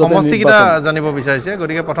বিহুৰ মাজতে সমষ্টিকেইটা জানিব বিচাৰিছে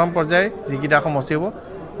গতিকে প্ৰথম পৰ্যায় যিকেইটা সমষ্টি হ'ব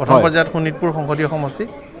প্ৰথম পৰ্যায়ত শোণিতপুৰ সংসদীয় সমষ্টি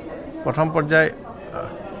প্ৰথম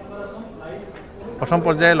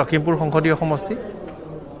পৰ্যায় লখিমপুৰ সংসদীয় সমষ্টি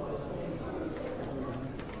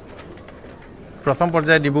প্ৰথম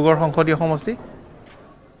পৰ্যায় ডিব্ৰুগড় সংসদীয় সমষ্টি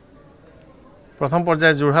প্ৰথম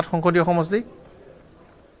পৰ্যায় যোৰহাট সংসদীয় সমষ্টি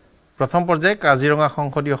প্ৰথম পৰ্যায় কাজিৰঙা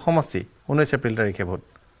সংসদীয় সমষ্টি 19 এপ্ৰিল তাৰিখে ভোট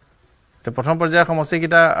প্ৰথম পৰ্যায়ৰ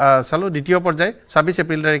সমষ্টিকেইটা চালোঁ দ্বিতীয় পৰ্যায় 26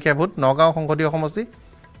 এপ্ৰিল তাৰিখে ভোট নগাঁও সংসদীয় সমষ্টি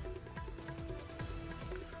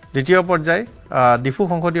দ্বিতীয় পৰ্যায় ডিফু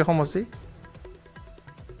সংসদীয় সমষ্টি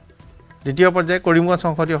দ্বিতীয় পৰ্যায় কৰিমগঞ্জ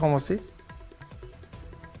সংসদীয় সমষ্টি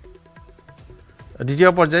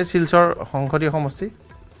দ্বিতীয় পৰ্যায় শিলচৰ সংসদীয় সমষ্টি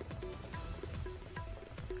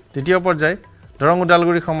দ্বিতীয় পৰ্যায় দৰং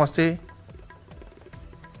ওদালগুৰি সমষ্টি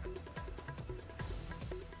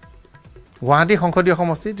গুৱাহাটী সংসদীয়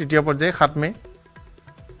সমষ্টি তৃতীয় পৰ্যায় 7 মে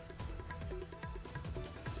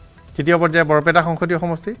তৃতীয় পৰ্যায় বৰপেটা সংসদীয়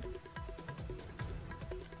সমষ্টি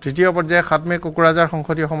তৃতীয় পৰ্যায় 7 মে কোকৰাঝাৰ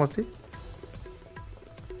সংসদীয় সমষ্টি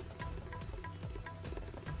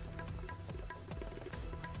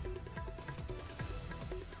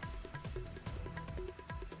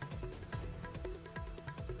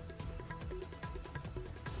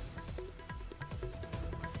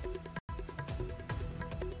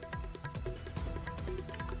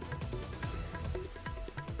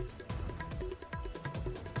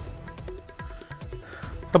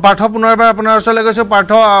তো পাৰ্থ পুনৰবাৰ আপোনাৰ ওচৰলৈ গৈছোঁ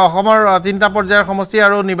পাৰ্থ অসমৰ 3টা পৰ্যায়ৰ সমষ্টি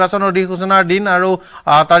আৰু নিৰ্বাচনৰ অধিসূচনাৰ দিন আৰু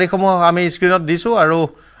তাৰিখসমূহ আমি স্ক্ৰীনত দিছোঁ আৰু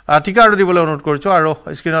টিকা আৰু দিবলৈ অনুৰোধ কৰিছোঁ আৰু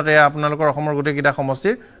স্ক্ৰীনত এয়া আপোনালোকৰ অসমৰ গোটেইকেইটা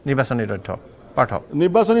সমষ্টিৰ নিৰ্বাচনী তথ্য পাৰ্থ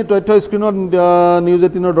নিৰ্বাচনী তথ্য স্ক্ৰীনত নিউজ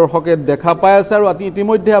 18 দৰ্শকে দেখা পাই আছে আৰু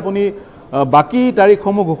ইতিমধ্যে আপুনি বাকি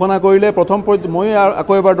তাৰিখসমূহ ঘোষণা কৰিলে প্ৰথম মই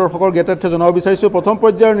আকৌ এবাৰ দৰ্শকৰ জ্ঞাতাৰ্থে জনাব বিচাৰিছোঁ প্ৰথম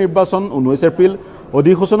পৰ্যায়ৰ নিৰ্বাচন 19 এপ্ৰিল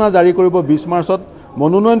অধিসূচনা জাৰি কৰিব 20 মাৰ্চত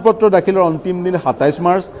মনোনয়ন পত্ৰ দাখিলৰ অন্তিম দিন 27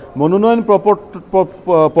 মাৰ্চ মনোনয়ন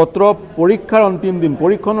পত্ৰ পৰীক্ষাৰ অন্তিম দিন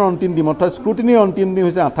পৰীক্ষণৰ অন্তিম দিন অৰ্থাৎ স্ক্ৰুটিনিৰ অন্তিম দিন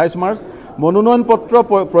হৈছে 28 মাৰ্চ মনোনয়ন পত্ৰ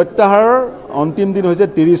প্ৰত্যাহাৰৰ অন্তিম দিন হৈছে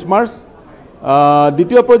 30 মাৰ্চ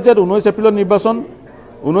দ্বিতীয় পৰ্যায়ত 19 এপ্ৰিলত নিৰ্বাচন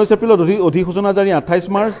 19 এপ্ৰিলত অধিসূচনা জাৰি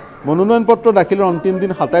 28 মাৰ্চ মনোনয়ন পত্ৰ দাখিলৰ অন্তিম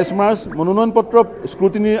দিন 27 মাৰ্চ মনোনয়ন পত্ৰ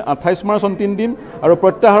স্ক্ৰুটিনিৰ 28 মাৰ্চ অন্তিম দিন আৰু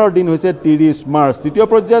প্ৰত্যাহাৰৰ দিন হৈছে 30 মাৰ্চ তৃতীয়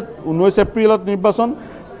পৰ্যায়ত 19 এপ্ৰিলত নিৰ্বাচন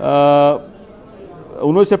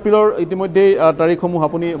 19 এপ্ৰিলৰ ইতিমধ্যে তাৰিখসমূহ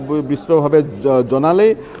আপুনি বিস্তৃতভাৱে জনালে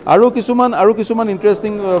আৰু কিছুমান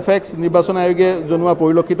ইন্টাৰেষ্টিং ফেক্টছ নিৰ্বাচন আয়োগে জনোৱা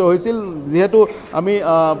পৰিলক্ষিত হৈছিল যেহেতু আমি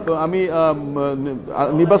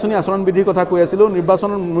নিৰ্বাচনী আচৰণ বিধিৰ কথা কৈ আছিলোঁ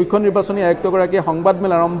মুখ্য নিৰ্বাচনী আয়ুক্তগৰাকীয়ে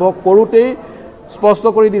সংবাদমেল আৰম্ভ কৰোঁতেই স্পষ্ট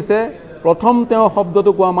কৰি দিছে প্ৰথম তেওঁ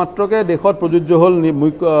শব্দটো কোৱা মাত্ৰকে দেশত প্ৰযোজ্য হ'ল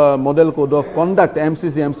model code of conduct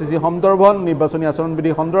MCC সন্দৰ্ভত নিৰ্বাচনী আচৰণ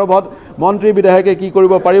বিধি সন্দৰ্ভত মন্ত্ৰী বিধায়কে কি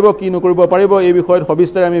কৰিব পাৰিব কি নকৰিব পাৰিব এই বিষয়ত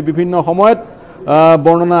সবিস্তাৰে আমি বিভিন্ন সময়ত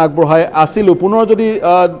বৰ্ণনা আগবঢ়াই আছিলোঁ পুনৰ যদি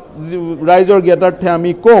ৰাইজৰ জ্ঞাতাৰ্থে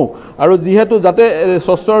আমি কওঁ আৰু যিহেতু যাতে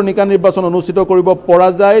স্বচ্ছৰ নিকা নিৰ্বাচন অনুষ্ঠিত কৰিব পৰা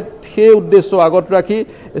যায় সেই উদ্দেশ্য আগত ৰাখি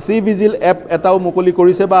চি ভিজিল এপ এটাও মুকলি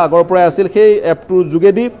কৰিছে বা আগৰ পৰাই আছিল সেই এপটোৰ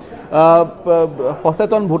যোগেদি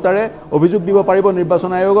সচেতন ভোটাৰে অভিযোগ দিব পাৰিব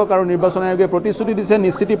নিৰ্বাচন আয়োগক আৰু নিৰ্বাচন আয়োগে প্ৰতিশ্ৰুতি দিছে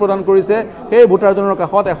নিশ্চিতি প্ৰদান কৰিছে সেই ভোটাৰজনৰ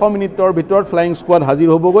কাষত 100 মিনিটৰ ভিতৰত ফ্লাইং স্কোৱাড হাজিৰ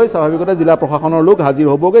হ'বগৈ স্বাভাৱিকতে জিলা প্ৰশাসনৰ লোক হাজিৰ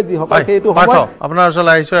হ'বগৈ যিসকল সেইটো সময় আপোনাৰ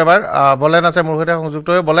ওচৰলৈ আহিছোঁ এবাৰ বলেন আছে মোৰ সৈতে সংযুক্ত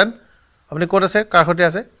হৈ বলেন আপুনি ক'ত আছে কাৰ সৈতে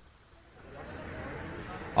আছে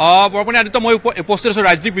বৰপণি আদিত্য মই উপস্থিত আছোঁ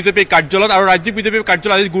ৰাজ্যিক বিজেপি কাৰ্যালয়ত আৰু ৰাজ্যিক বিজেপি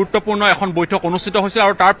কাৰ্যালয়ত আজি গুৰুত্বপূৰ্ণ এখন বৈঠক অনুষ্ঠিত হৈছিল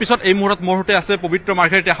আৰু তাৰ পিছত এই মুহূৰ্তত মোৰ সৈতে আছে পবিত্ৰ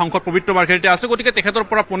মাৰ্ঘেৰিটা সাংসদ পবিত্ৰ মাৰ্ঘেৰিটা আছে গতিকে তেখেতৰ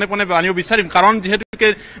পৰা পোনে পোনে জানিব বিচাৰিম কাৰণ যিহেতুকে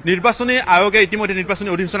নিৰ্বাচনী আয়োগে ইতিমধ্যে নিৰ্বাচনী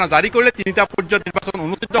অধিসূচনা জাৰি কৰিলে 3টা পৰ্যায়ত নিৰ্বাচন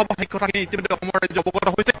অনুষ্ঠিত হ'ব সেই কথাখিনি ইতিমধ্যে অসমৰ ৰাজ্য অৱগত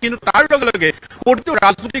হৈছে কিন্তু তাৰ লগে লগে প্ৰতিটো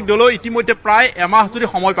ৰাজনৈতিক দলেও ইতিমধ্যে প্ৰায় এমাহ ধৰি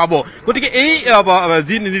সময় পাব গতিকে এই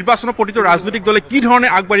যি নিৰ্বাচনৰ প্ৰতিটো ৰাজনৈতিক দলে কি ধৰণে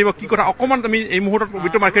আগবাঢ়িব কি কথা অকণমান আমি এই মুহূৰ্তত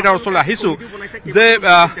পবিত্ৰ মাৰ্ঘেৰিটাৰ ওচৰলৈ আহিছোঁ যে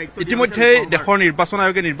ইতিমধ্যে দেশৰ নিৰ্বাচন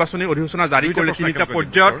আয়োগে নিৰ্বাচনী অধিসূচনা জাৰি কৰিলে 3টা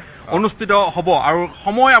পৰ্যায়ত অনুষ্ঠিত হ'ব আৰু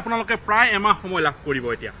সময় আপোনালোকে প্ৰায় এমাহ সময় লাভ কৰিব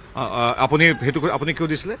এতিয়া আপুনি কিয়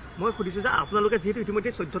দিছিলে মই সুধিছোঁ যে আপোনালোকে যিহেতু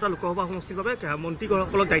ইতিমধ্যে 14টা লোকসভা সমষ্টিৰ বাবে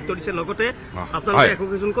মন্ত্ৰীগৰাকীক দায়িত্ব দিছে লগতে আপোনালোকে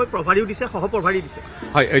একোজনকৈ প্ৰভাৰীও দিছে সহপ্ৰভাৰী দিছে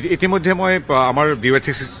হয় ইতিমধ্যে মই আমাৰ DY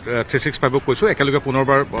 365ক কৈছোঁ একেলগে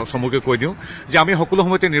পুনৰবাৰ চমুকৈ কৈ দিওঁ যে আমি সকলো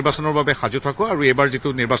সময়তে নিৰ্বাচনৰ বাবে সাজু থাকোঁ আৰু এইবাৰ যিটো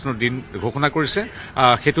নিৰ্বাচনৰ দিন ঘোষণা কৰিছে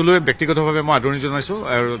সেইটোলৈ ব্যক্তিগতভাৱে মই আদৰণি জনাইছোঁ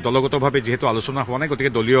আৰু দলগতভাৱে যিহেতু আলোচনা হোৱা নাই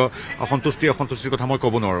গতিকে দলীয় অসন্তুষ্টিৰ কথা মই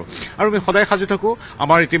ক'ব নোৱাৰোঁ আৰু আমি সদায় সাজু থাকোঁ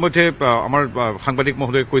আমাৰ ইতিমধ্যে আমাৰ সাংবাদিক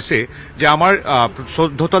মহোদয়ে কৈছে যে আমাৰ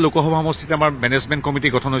 14টা লোকসভা সমষ্টিত আমাৰ মেনেজমেণ্ট কমিটি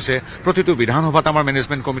গঠন হৈছে প্ৰতিটো বিধানসভাত আমাৰ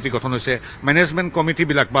মেনেজমেণ্ট কমিটি গঠন হৈছে মেনেজমেণ্ট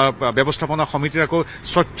কমিটিবিলাক বা ব্যৱস্থাপনা সমিতিৰ আকৌ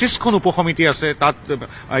 36খন উপসমিতি আছে তাত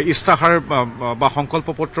ইস্তাহাৰ বা সংকল্প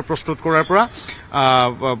পত্ৰ প্ৰস্তুত কৰাৰ পৰা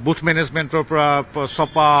বুথ মেনেজমেণ্টৰ পৰা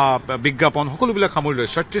ছপা বিজ্ঞাপন সকলোবিলাক সামৰি লৈ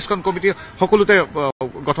 36খন কমিটি সকলোতে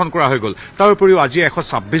গঠন কৰা হৈ গ'ল তাৰ উপৰিও আজি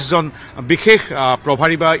 126 জন বিশেষ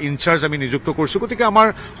প্ৰভাৰী বা ইনচাৰ্জ আমি নিযুক্ত কৰিছোঁ গতিকে আমাৰ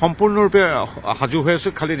সম্পূৰ্ণৰূপে সাজু হৈ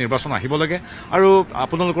আছোঁ খালি নিৰ্বাচন আহিব লাগে আৰু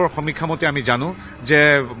আপোনালোকৰ সমীক্ষা মতে আমি জানো যে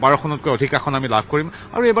 12খনতকৈ অধিক আসন আমি লাভ কৰিম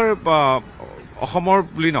আৰু এইবাৰ অসমৰ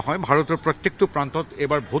বুলি নহয় ভাৰতৰ প্ৰত্যেকটো প্ৰান্তত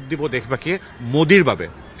এইবাৰ ভোট দিব দেশবাসীয়ে মোদীৰ বাবে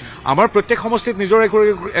আমাৰ প্ৰত্যেক সমষ্টিত নিজৰ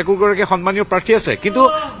একোগৰাকী সন্মানীয় প্ৰাৰ্থী আছে কিন্তু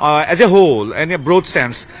as a whole N A broad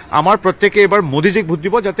sense আমাৰ প্ৰত্যেকে এইবাৰ মোদীজীক ভোট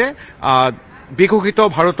দিব যাতে বিকশিত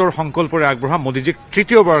ভাৰতৰ সংকল্পৰে আগবঢ়া মোদীজীক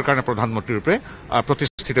তৃতীয়বাৰৰ কাৰণে প্ৰধানমন্ত্ৰী ৰূপে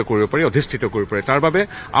প্ৰতিষ্ঠিত কৰিব পাৰি অধিষ্ঠিত কৰিব পাৰি তাৰ বাবে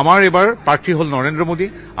আমাৰ এইবাৰ প্ৰাৰ্থী হ'ল নৰেন্দ্ৰ মোদী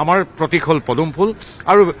আমাৰ প্ৰতীক হ'ল পদুম ফুল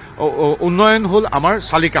আৰু উন্নয়ন হ'ল আমাৰ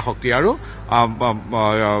চালিকা শক্তি আৰু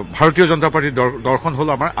ভাৰতীয় জনতা পাৰ্টীৰ দৰ্শন হ'ল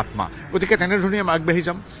আমাৰ আত্মা গতিকে তেনেধৰণে আমি আগবাঢ়ি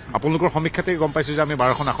যাম আপোনালোকৰ সমীক্ষাতে গম পাইছোঁ যে আমি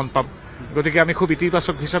 12খন আসন পাম গতিকে আমি খুব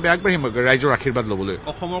ইতিবাচক হিচাপে আগবাঢ়িম ৰাইজৰ আশীৰ্বাদ ল'বলৈ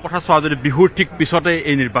অসমৰ কথা চোৱা যদি বিহুৰ ঠিক পিছতে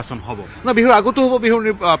এই নিৰ্বাচন হ'ব না বিহুৰ আগতো হ'ব বিহুৰ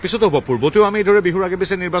পিছতো হ'ব পূৰ্বতেও আমি এইদৰে বিহুৰ আগে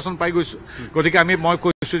পিছে নিৰ্বাচন পাই গৈছোঁ গতিকে মই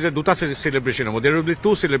কৈছোঁ যে দুটা চেলিব্ৰেশ্যন হ'ব দেৰ will be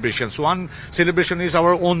two celebrations one celebration is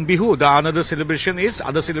our own bihu the other celebration is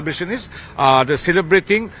the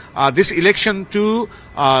celebrating this election to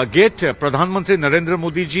get Pradhan Mantri Narendra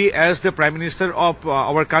Modi ji as the Prime Minister of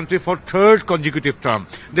our country for third consecutive term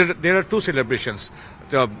there are two celebrations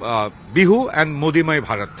Bihu and Modimay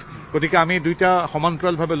Bharat গতিকে আমি দুইটা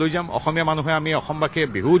সমান্তৰালভাৱে লৈ যাম অসমীয়া মানুহে আমি অসমবাসীয়ে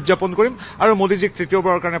বিহু উদযাপন কৰিম আৰু মোদীজীক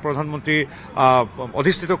তৃতীয়বাৰৰ কাৰণে প্ৰধানমন্ত্ৰী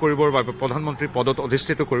অধিষ্ঠিত কৰিবৰ বাবে প্ৰধানমন্ত্ৰী পদত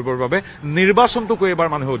অধিষ্ঠিত কৰিবৰ বাবে নিৰ্বাচনটোকো এবাৰ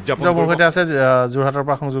মানুহে উদযাপন কৰিব মোৰ সৈতে আছে যোৰহাটৰ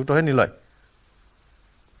পৰা সংযুক্ত হৈ নিলয়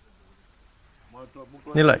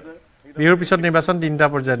বিহুৰ পিছত নিৰ্বাচন 3টা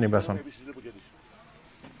পৰ্যায়ত নিৰ্বাচন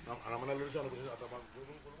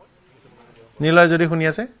নীলয় যদি শুনি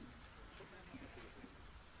আছে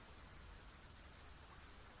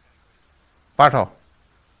পাঠ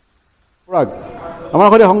আমাৰ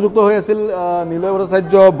সৈতে সংযুক্ত হৈ আছিল নীলয়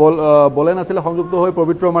ভট্টাচাৰ্য বলেন আছিল সংযুক্ত হৈ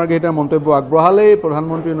পবিত্ৰ মাৰ্ঘেৰিটাৰ মন্তব্য আগবঢ়ালেই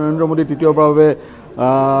প্ৰধানমন্ত্ৰী নৰেন্দ্ৰ মোদী তৃতীয়বাৰৰ বাবে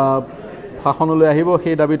শাসনলৈ আহিব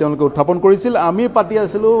সেই দাবী তেওঁলোকে উত্থাপন কৰিছিল আমি পাতি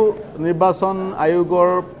আছিলোঁ নিৰ্বাচন আয়োগৰ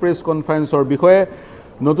প্ৰেছ কনফাৰেন্সৰ বিষয়ে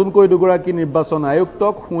নতুনকৈ দুগৰাকী নিৰ্বাচন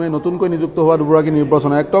আয়ুক্তক হুৱে নতুনকৈ নিযুক্ত হোৱা দুগৰাকী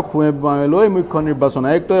নিৰ্বাচন আয়ুক্তক হুৱে লৈ মুখ্য নিৰ্বাচন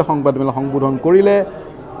আয়ুক্তই সংবাদমেল সম্বোধন কৰিলে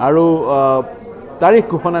আৰু তাৰিখ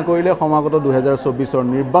ঘোষণা কৰিলে সমাগত 2024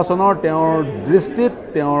 নিৰ্বাচনৰ তেওঁৰ দৃষ্টিত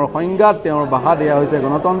তেওঁৰ সংজ্ঞাত তেওঁৰ ভাষাত এয়া হৈছে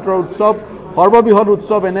গণতন্ত্ৰৰ উৎসৱ সৰ্ববৃহৎ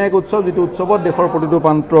উৎসৱ এনে এক উৎসৱ যিটো উৎসৱত দেশৰ প্ৰতিটো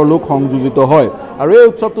প্ৰান্তৰ লোক সংযোজিত হয় আৰু এই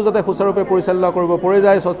উৎসৱটো যাতে সুচাৰুৰূপে পৰিচালনা কৰিব পৰা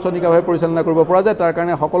যায় স্বচ্ছ নিকাভাৱে পৰিচালনা কৰিব পৰা যায় তাৰ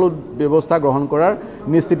কাৰণে সকলো ব্যৱস্থা গ্ৰহণ কৰাৰ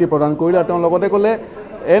নিশ্চিতি প্ৰদান কৰিলে আৰু তেওঁ লগতে ক'লে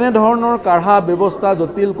এনে ধৰণৰ কাঢ়া ব্যৱস্থা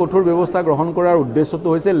জটিল কঠোৰ ব্যৱস্থা গ্ৰহণ কৰাৰ উদ্দেশ্যটো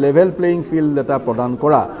হৈছে লেভেল প্লেইং ফিল্ড এটা প্ৰদান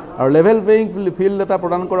কৰা আৰু লেভেল প্লেইং ফিল্ড এটা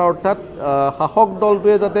প্ৰদান কৰা অৰ্থাৎ শাসক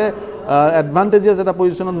দলটোৱে যাতে এডভান্টেজেছ এটা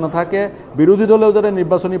পজিশ্যনত নাথাকে বিৰোধী দলেও যাতে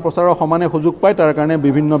নিৰ্বাচনী প্ৰচাৰৰ সমানে সুযোগ পায় তাৰ কাৰণে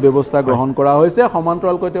বিভিন্ন ব্যৱস্থা গ্ৰহণ কৰা হৈছে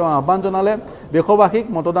সমান্তৰালকৈ তেওঁ আহ্বান জনালে দেশবাসীক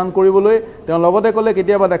মতদান কৰিবলৈ তেওঁ লগতে ক'লে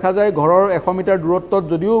কেতিয়াবা দেখা যায় ঘৰৰ 100 মিটাৰ দূৰত্বত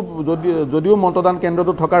যদিও মতদান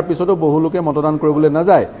কেন্দ্ৰটো থকাৰ পিছতো বহু লোকে মতদান কৰিবলৈ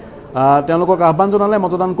নাযায় তেওঁলোকক আহ্বান জনালে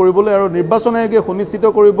মতদান কৰিবলৈ আৰু নিৰ্বাচন আয়োগে সুনিশ্চিত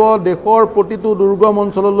কৰিব দেশৰ প্ৰতিটো দুৰ্গম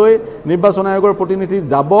অঞ্চললৈ নিৰ্বাচন আয়োগৰ প্ৰতিনিধি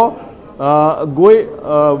যাব গৈ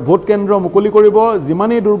ভোট কেন্দ্ৰ মুকলি কৰিব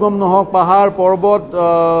যিমানেই দুৰ্গম নহওক পাহাৰ পৰ্বত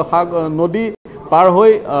নদী পাৰ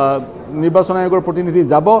হৈ নিৰ্বাচন আয়োগৰ প্ৰতিনিধি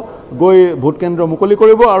যাব গৈ ভোট কেন্দ্ৰ মুকলি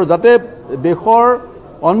কৰিব আৰু যাতে দেশৰ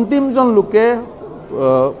অন্তিমজন লোকে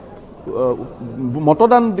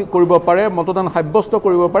মতদান কৰিব পাৰে মতদান সাব্যস্ত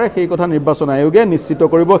কৰিব পাৰে সেই কথা নিৰ্বাচন আয়োগে নিশ্চিত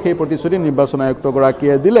কৰিব সেই প্ৰতিশ্ৰুতি নিৰ্বাচন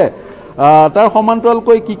আয়ুক্তগৰাকীয়ে দিলে তাৰ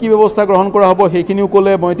সমান্তৰালকৈ কি কি ব্যৱস্থা গ্ৰহণ কৰা হ'ব সেইখিনিও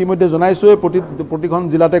ক'লে মই ইতিমধ্যে জনাইছোৱে প্ৰতিখন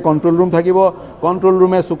জিলাতে কণ্ট্ৰল ৰুম থাকিব কণ্ট্ৰল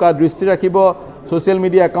ৰুমে চোকা দৃষ্টি ৰাখিব ছ'চিয়েল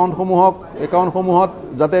মিডিয়া একাউণ্টসমূহত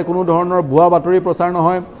যাতে কোনো ধৰণৰ ভুৱা বাতৰি প্ৰচাৰ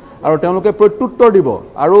নহয় আৰু তেওঁলোকে প্ৰত্যুত্তৰ দিব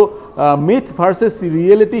আৰু মিথ ভাৰ্চেছ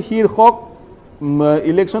ৰিয়েলিটি শীৰ্ষক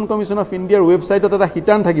ইলেকশ্যন কমিশ্যন অফ ইণ্ডিয়াৰ ৱেবছাইটত এটা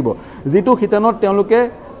শিতান থাকিব যিটো শিতানত তেওঁলোকে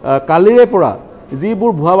কালিৰে পৰা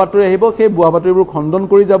যিবোৰ ভুৱা বাতৰি আহিব সেই ভুৱা বাতৰিবোৰ খণ্ডন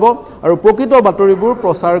কৰি যাব আৰু প্ৰকৃত বাতৰিবোৰ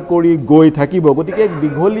প্ৰচাৰ কৰি গৈ থাকিব গতিকে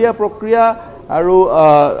দীঘলীয়া প্ৰক্ৰিয়া আৰু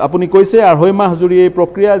আপুনি কৈছে 2.5 মাহ জুৰি এই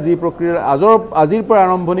প্ৰক্ৰিয়া যি প্ৰক্ৰিয়াৰ আজিৰ পৰা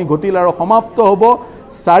আৰম্ভণি ঘটিল আৰু সমাপ্ত হ'ব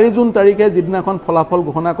 4 জুন তাৰিখে যিদিনাখন ফলাফল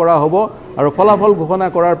ঘোষণা কৰা হ'ব আৰু ফলাফল ঘোষণা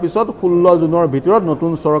কৰাৰ পিছত 16 জুনৰ ভিতৰত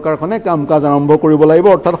নতুন চৰকাৰখনে কাম কাজ আৰম্ভ কৰিব লাগিব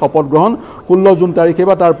অৰ্থাৎ শপত গ্ৰহণ 16 জুন তাৰিখে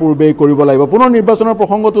বা তাৰ পূৰ্বেই কৰিব লাগিব পুনৰ নিৰ্বাচনৰ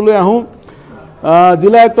প্ৰসংগটোলৈ আহোঁ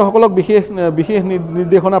জিলা আয়ুক্তসকলক বিশেষ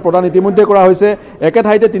নিৰ্দেশনা প্ৰদান ইতিমধ্যে কৰা হৈছে একে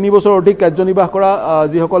ঠাইতে 3 বছৰ অধিক কাৰ্যনিৰ্বাহ কৰা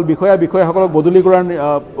যিসকল বিষয়াসকলক বদলি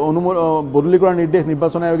কৰাৰ নিৰ্দেশ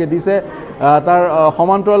নিৰ্বাচন আয়োগে দিছে তাৰ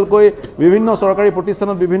সমান্তৰালকৈ বিভিন্ন চৰকাৰী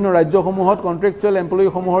প্ৰতিষ্ঠানত বিভিন্ন ৰাজ্যসমূহত কণ্ট্ৰেকচুৱেল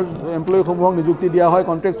এমপ্লয়ীসমূহক নিযুক্তি দিয়া হয়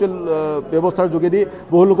কণ্ট্ৰেকচুৱেল ব্যৱস্থাৰ যোগেদি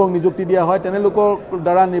বহু লোকক নিযুক্তি দিয়া হয় তেনে লোকৰ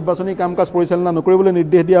দ্বাৰা নিৰ্বাচনী কাম কাজ পৰিচালনা নকৰিবলৈ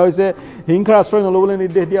নিৰ্দেশ দিয়া হৈছে হিংসাৰ আশ্ৰয় নল'বলৈ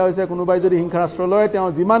নিৰ্দেশ দিয়া হৈছে কোনোবাই যদি হিংসাৰ আশ্ৰয় লয় তেওঁ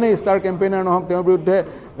যিমানেই ষ্টাৰ কেম্পেইনাৰ নহওক তেওঁৰ বিৰুদ্ধে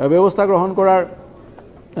ব্যৱস্থা গ্ৰহণ কৰাৰ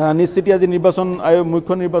নিশ্চিতি আজি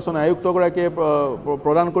মুখ্য নিৰ্বাচন আয়ুক্তগৰাকীয়ে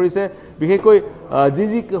প্ৰদান কৰিছে বিশেষকৈ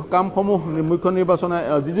যি কামসমূহ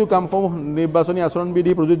নিৰ্বাচনী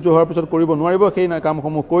আচৰণবিধি প্ৰযোজ্য হোৱাৰ পিছত কৰিব নোৱাৰিব সেই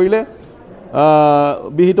কামসমূহ কৰিলে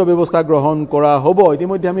বিহিত ব্যৱস্থা গ্ৰহণ কৰা হ'ব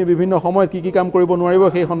ইতিমধ্যে আমি বিভিন্ন সময়ত কি কাম কৰিব নোৱাৰিব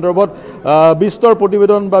সেই সন্দৰ্ভত বিস্তৰ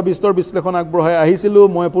প্ৰতিবেদন বা বিস্তৰ বিশ্লেষণ আগবঢ়াই আহিছিলোঁ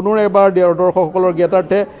মই পুনৰ এবাৰ দৰ্শকসকলৰ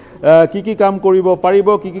জ্ঞাতাৰ্থে কি কাম কৰিব পাৰিব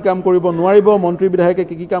কি কাম কৰিব নোৱাৰিব মন্ত্ৰী বিধায়কে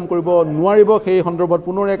কি কাম কৰিব নোৱাৰিব সেই সন্দৰ্ভত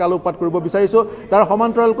পুনৰ এক আলোকপাত কৰিব বিচাৰিছোঁ তাৰ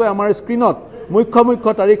সমান্তৰালকৈ আমাৰ স্ক্ৰীনত মুখ্য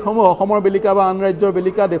তাৰিখসমূহ অসমৰ বেলিকা বা আন ৰাজ্যৰ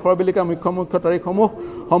বেলিকা দেশৰ বেলিকা মুখ্য তাৰিখসমূহ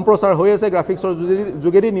সম্প্ৰচাৰ হৈ আছে গ্ৰাফিক্সৰ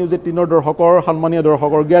যোগেদি নিউজ 18ৰ দৰ্শকৰ সন্মানীয়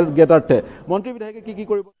দৰ্শকৰ জ্ঞাতাৰ্থে মন্ত্ৰী বিধায়কে কি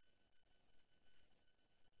কৰিব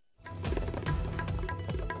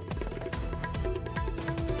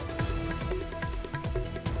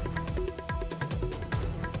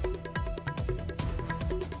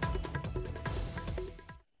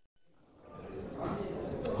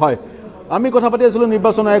হয় আমি কথা পাতি আছিলোঁ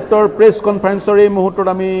নিৰ্বাচন আয়ুক্তৰ প্ৰেছ কনফাৰেন্সৰ এই মুহূৰ্তত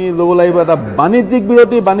আমি ল'ব লাগিব এটা বাণিজ্যিক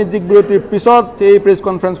বিৰতিৰ পিছত এই প্ৰেছ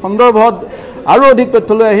কনফাৰেন্স সন্দৰ্ভত আৰু অধিক তথ্য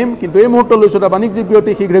লৈ আহিম কিন্তু এই মুহূৰ্তত লৈছোঁ এটা বাণিজ্যিক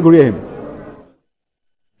বিৰতি শীঘ্ৰে ঘূৰি আহিম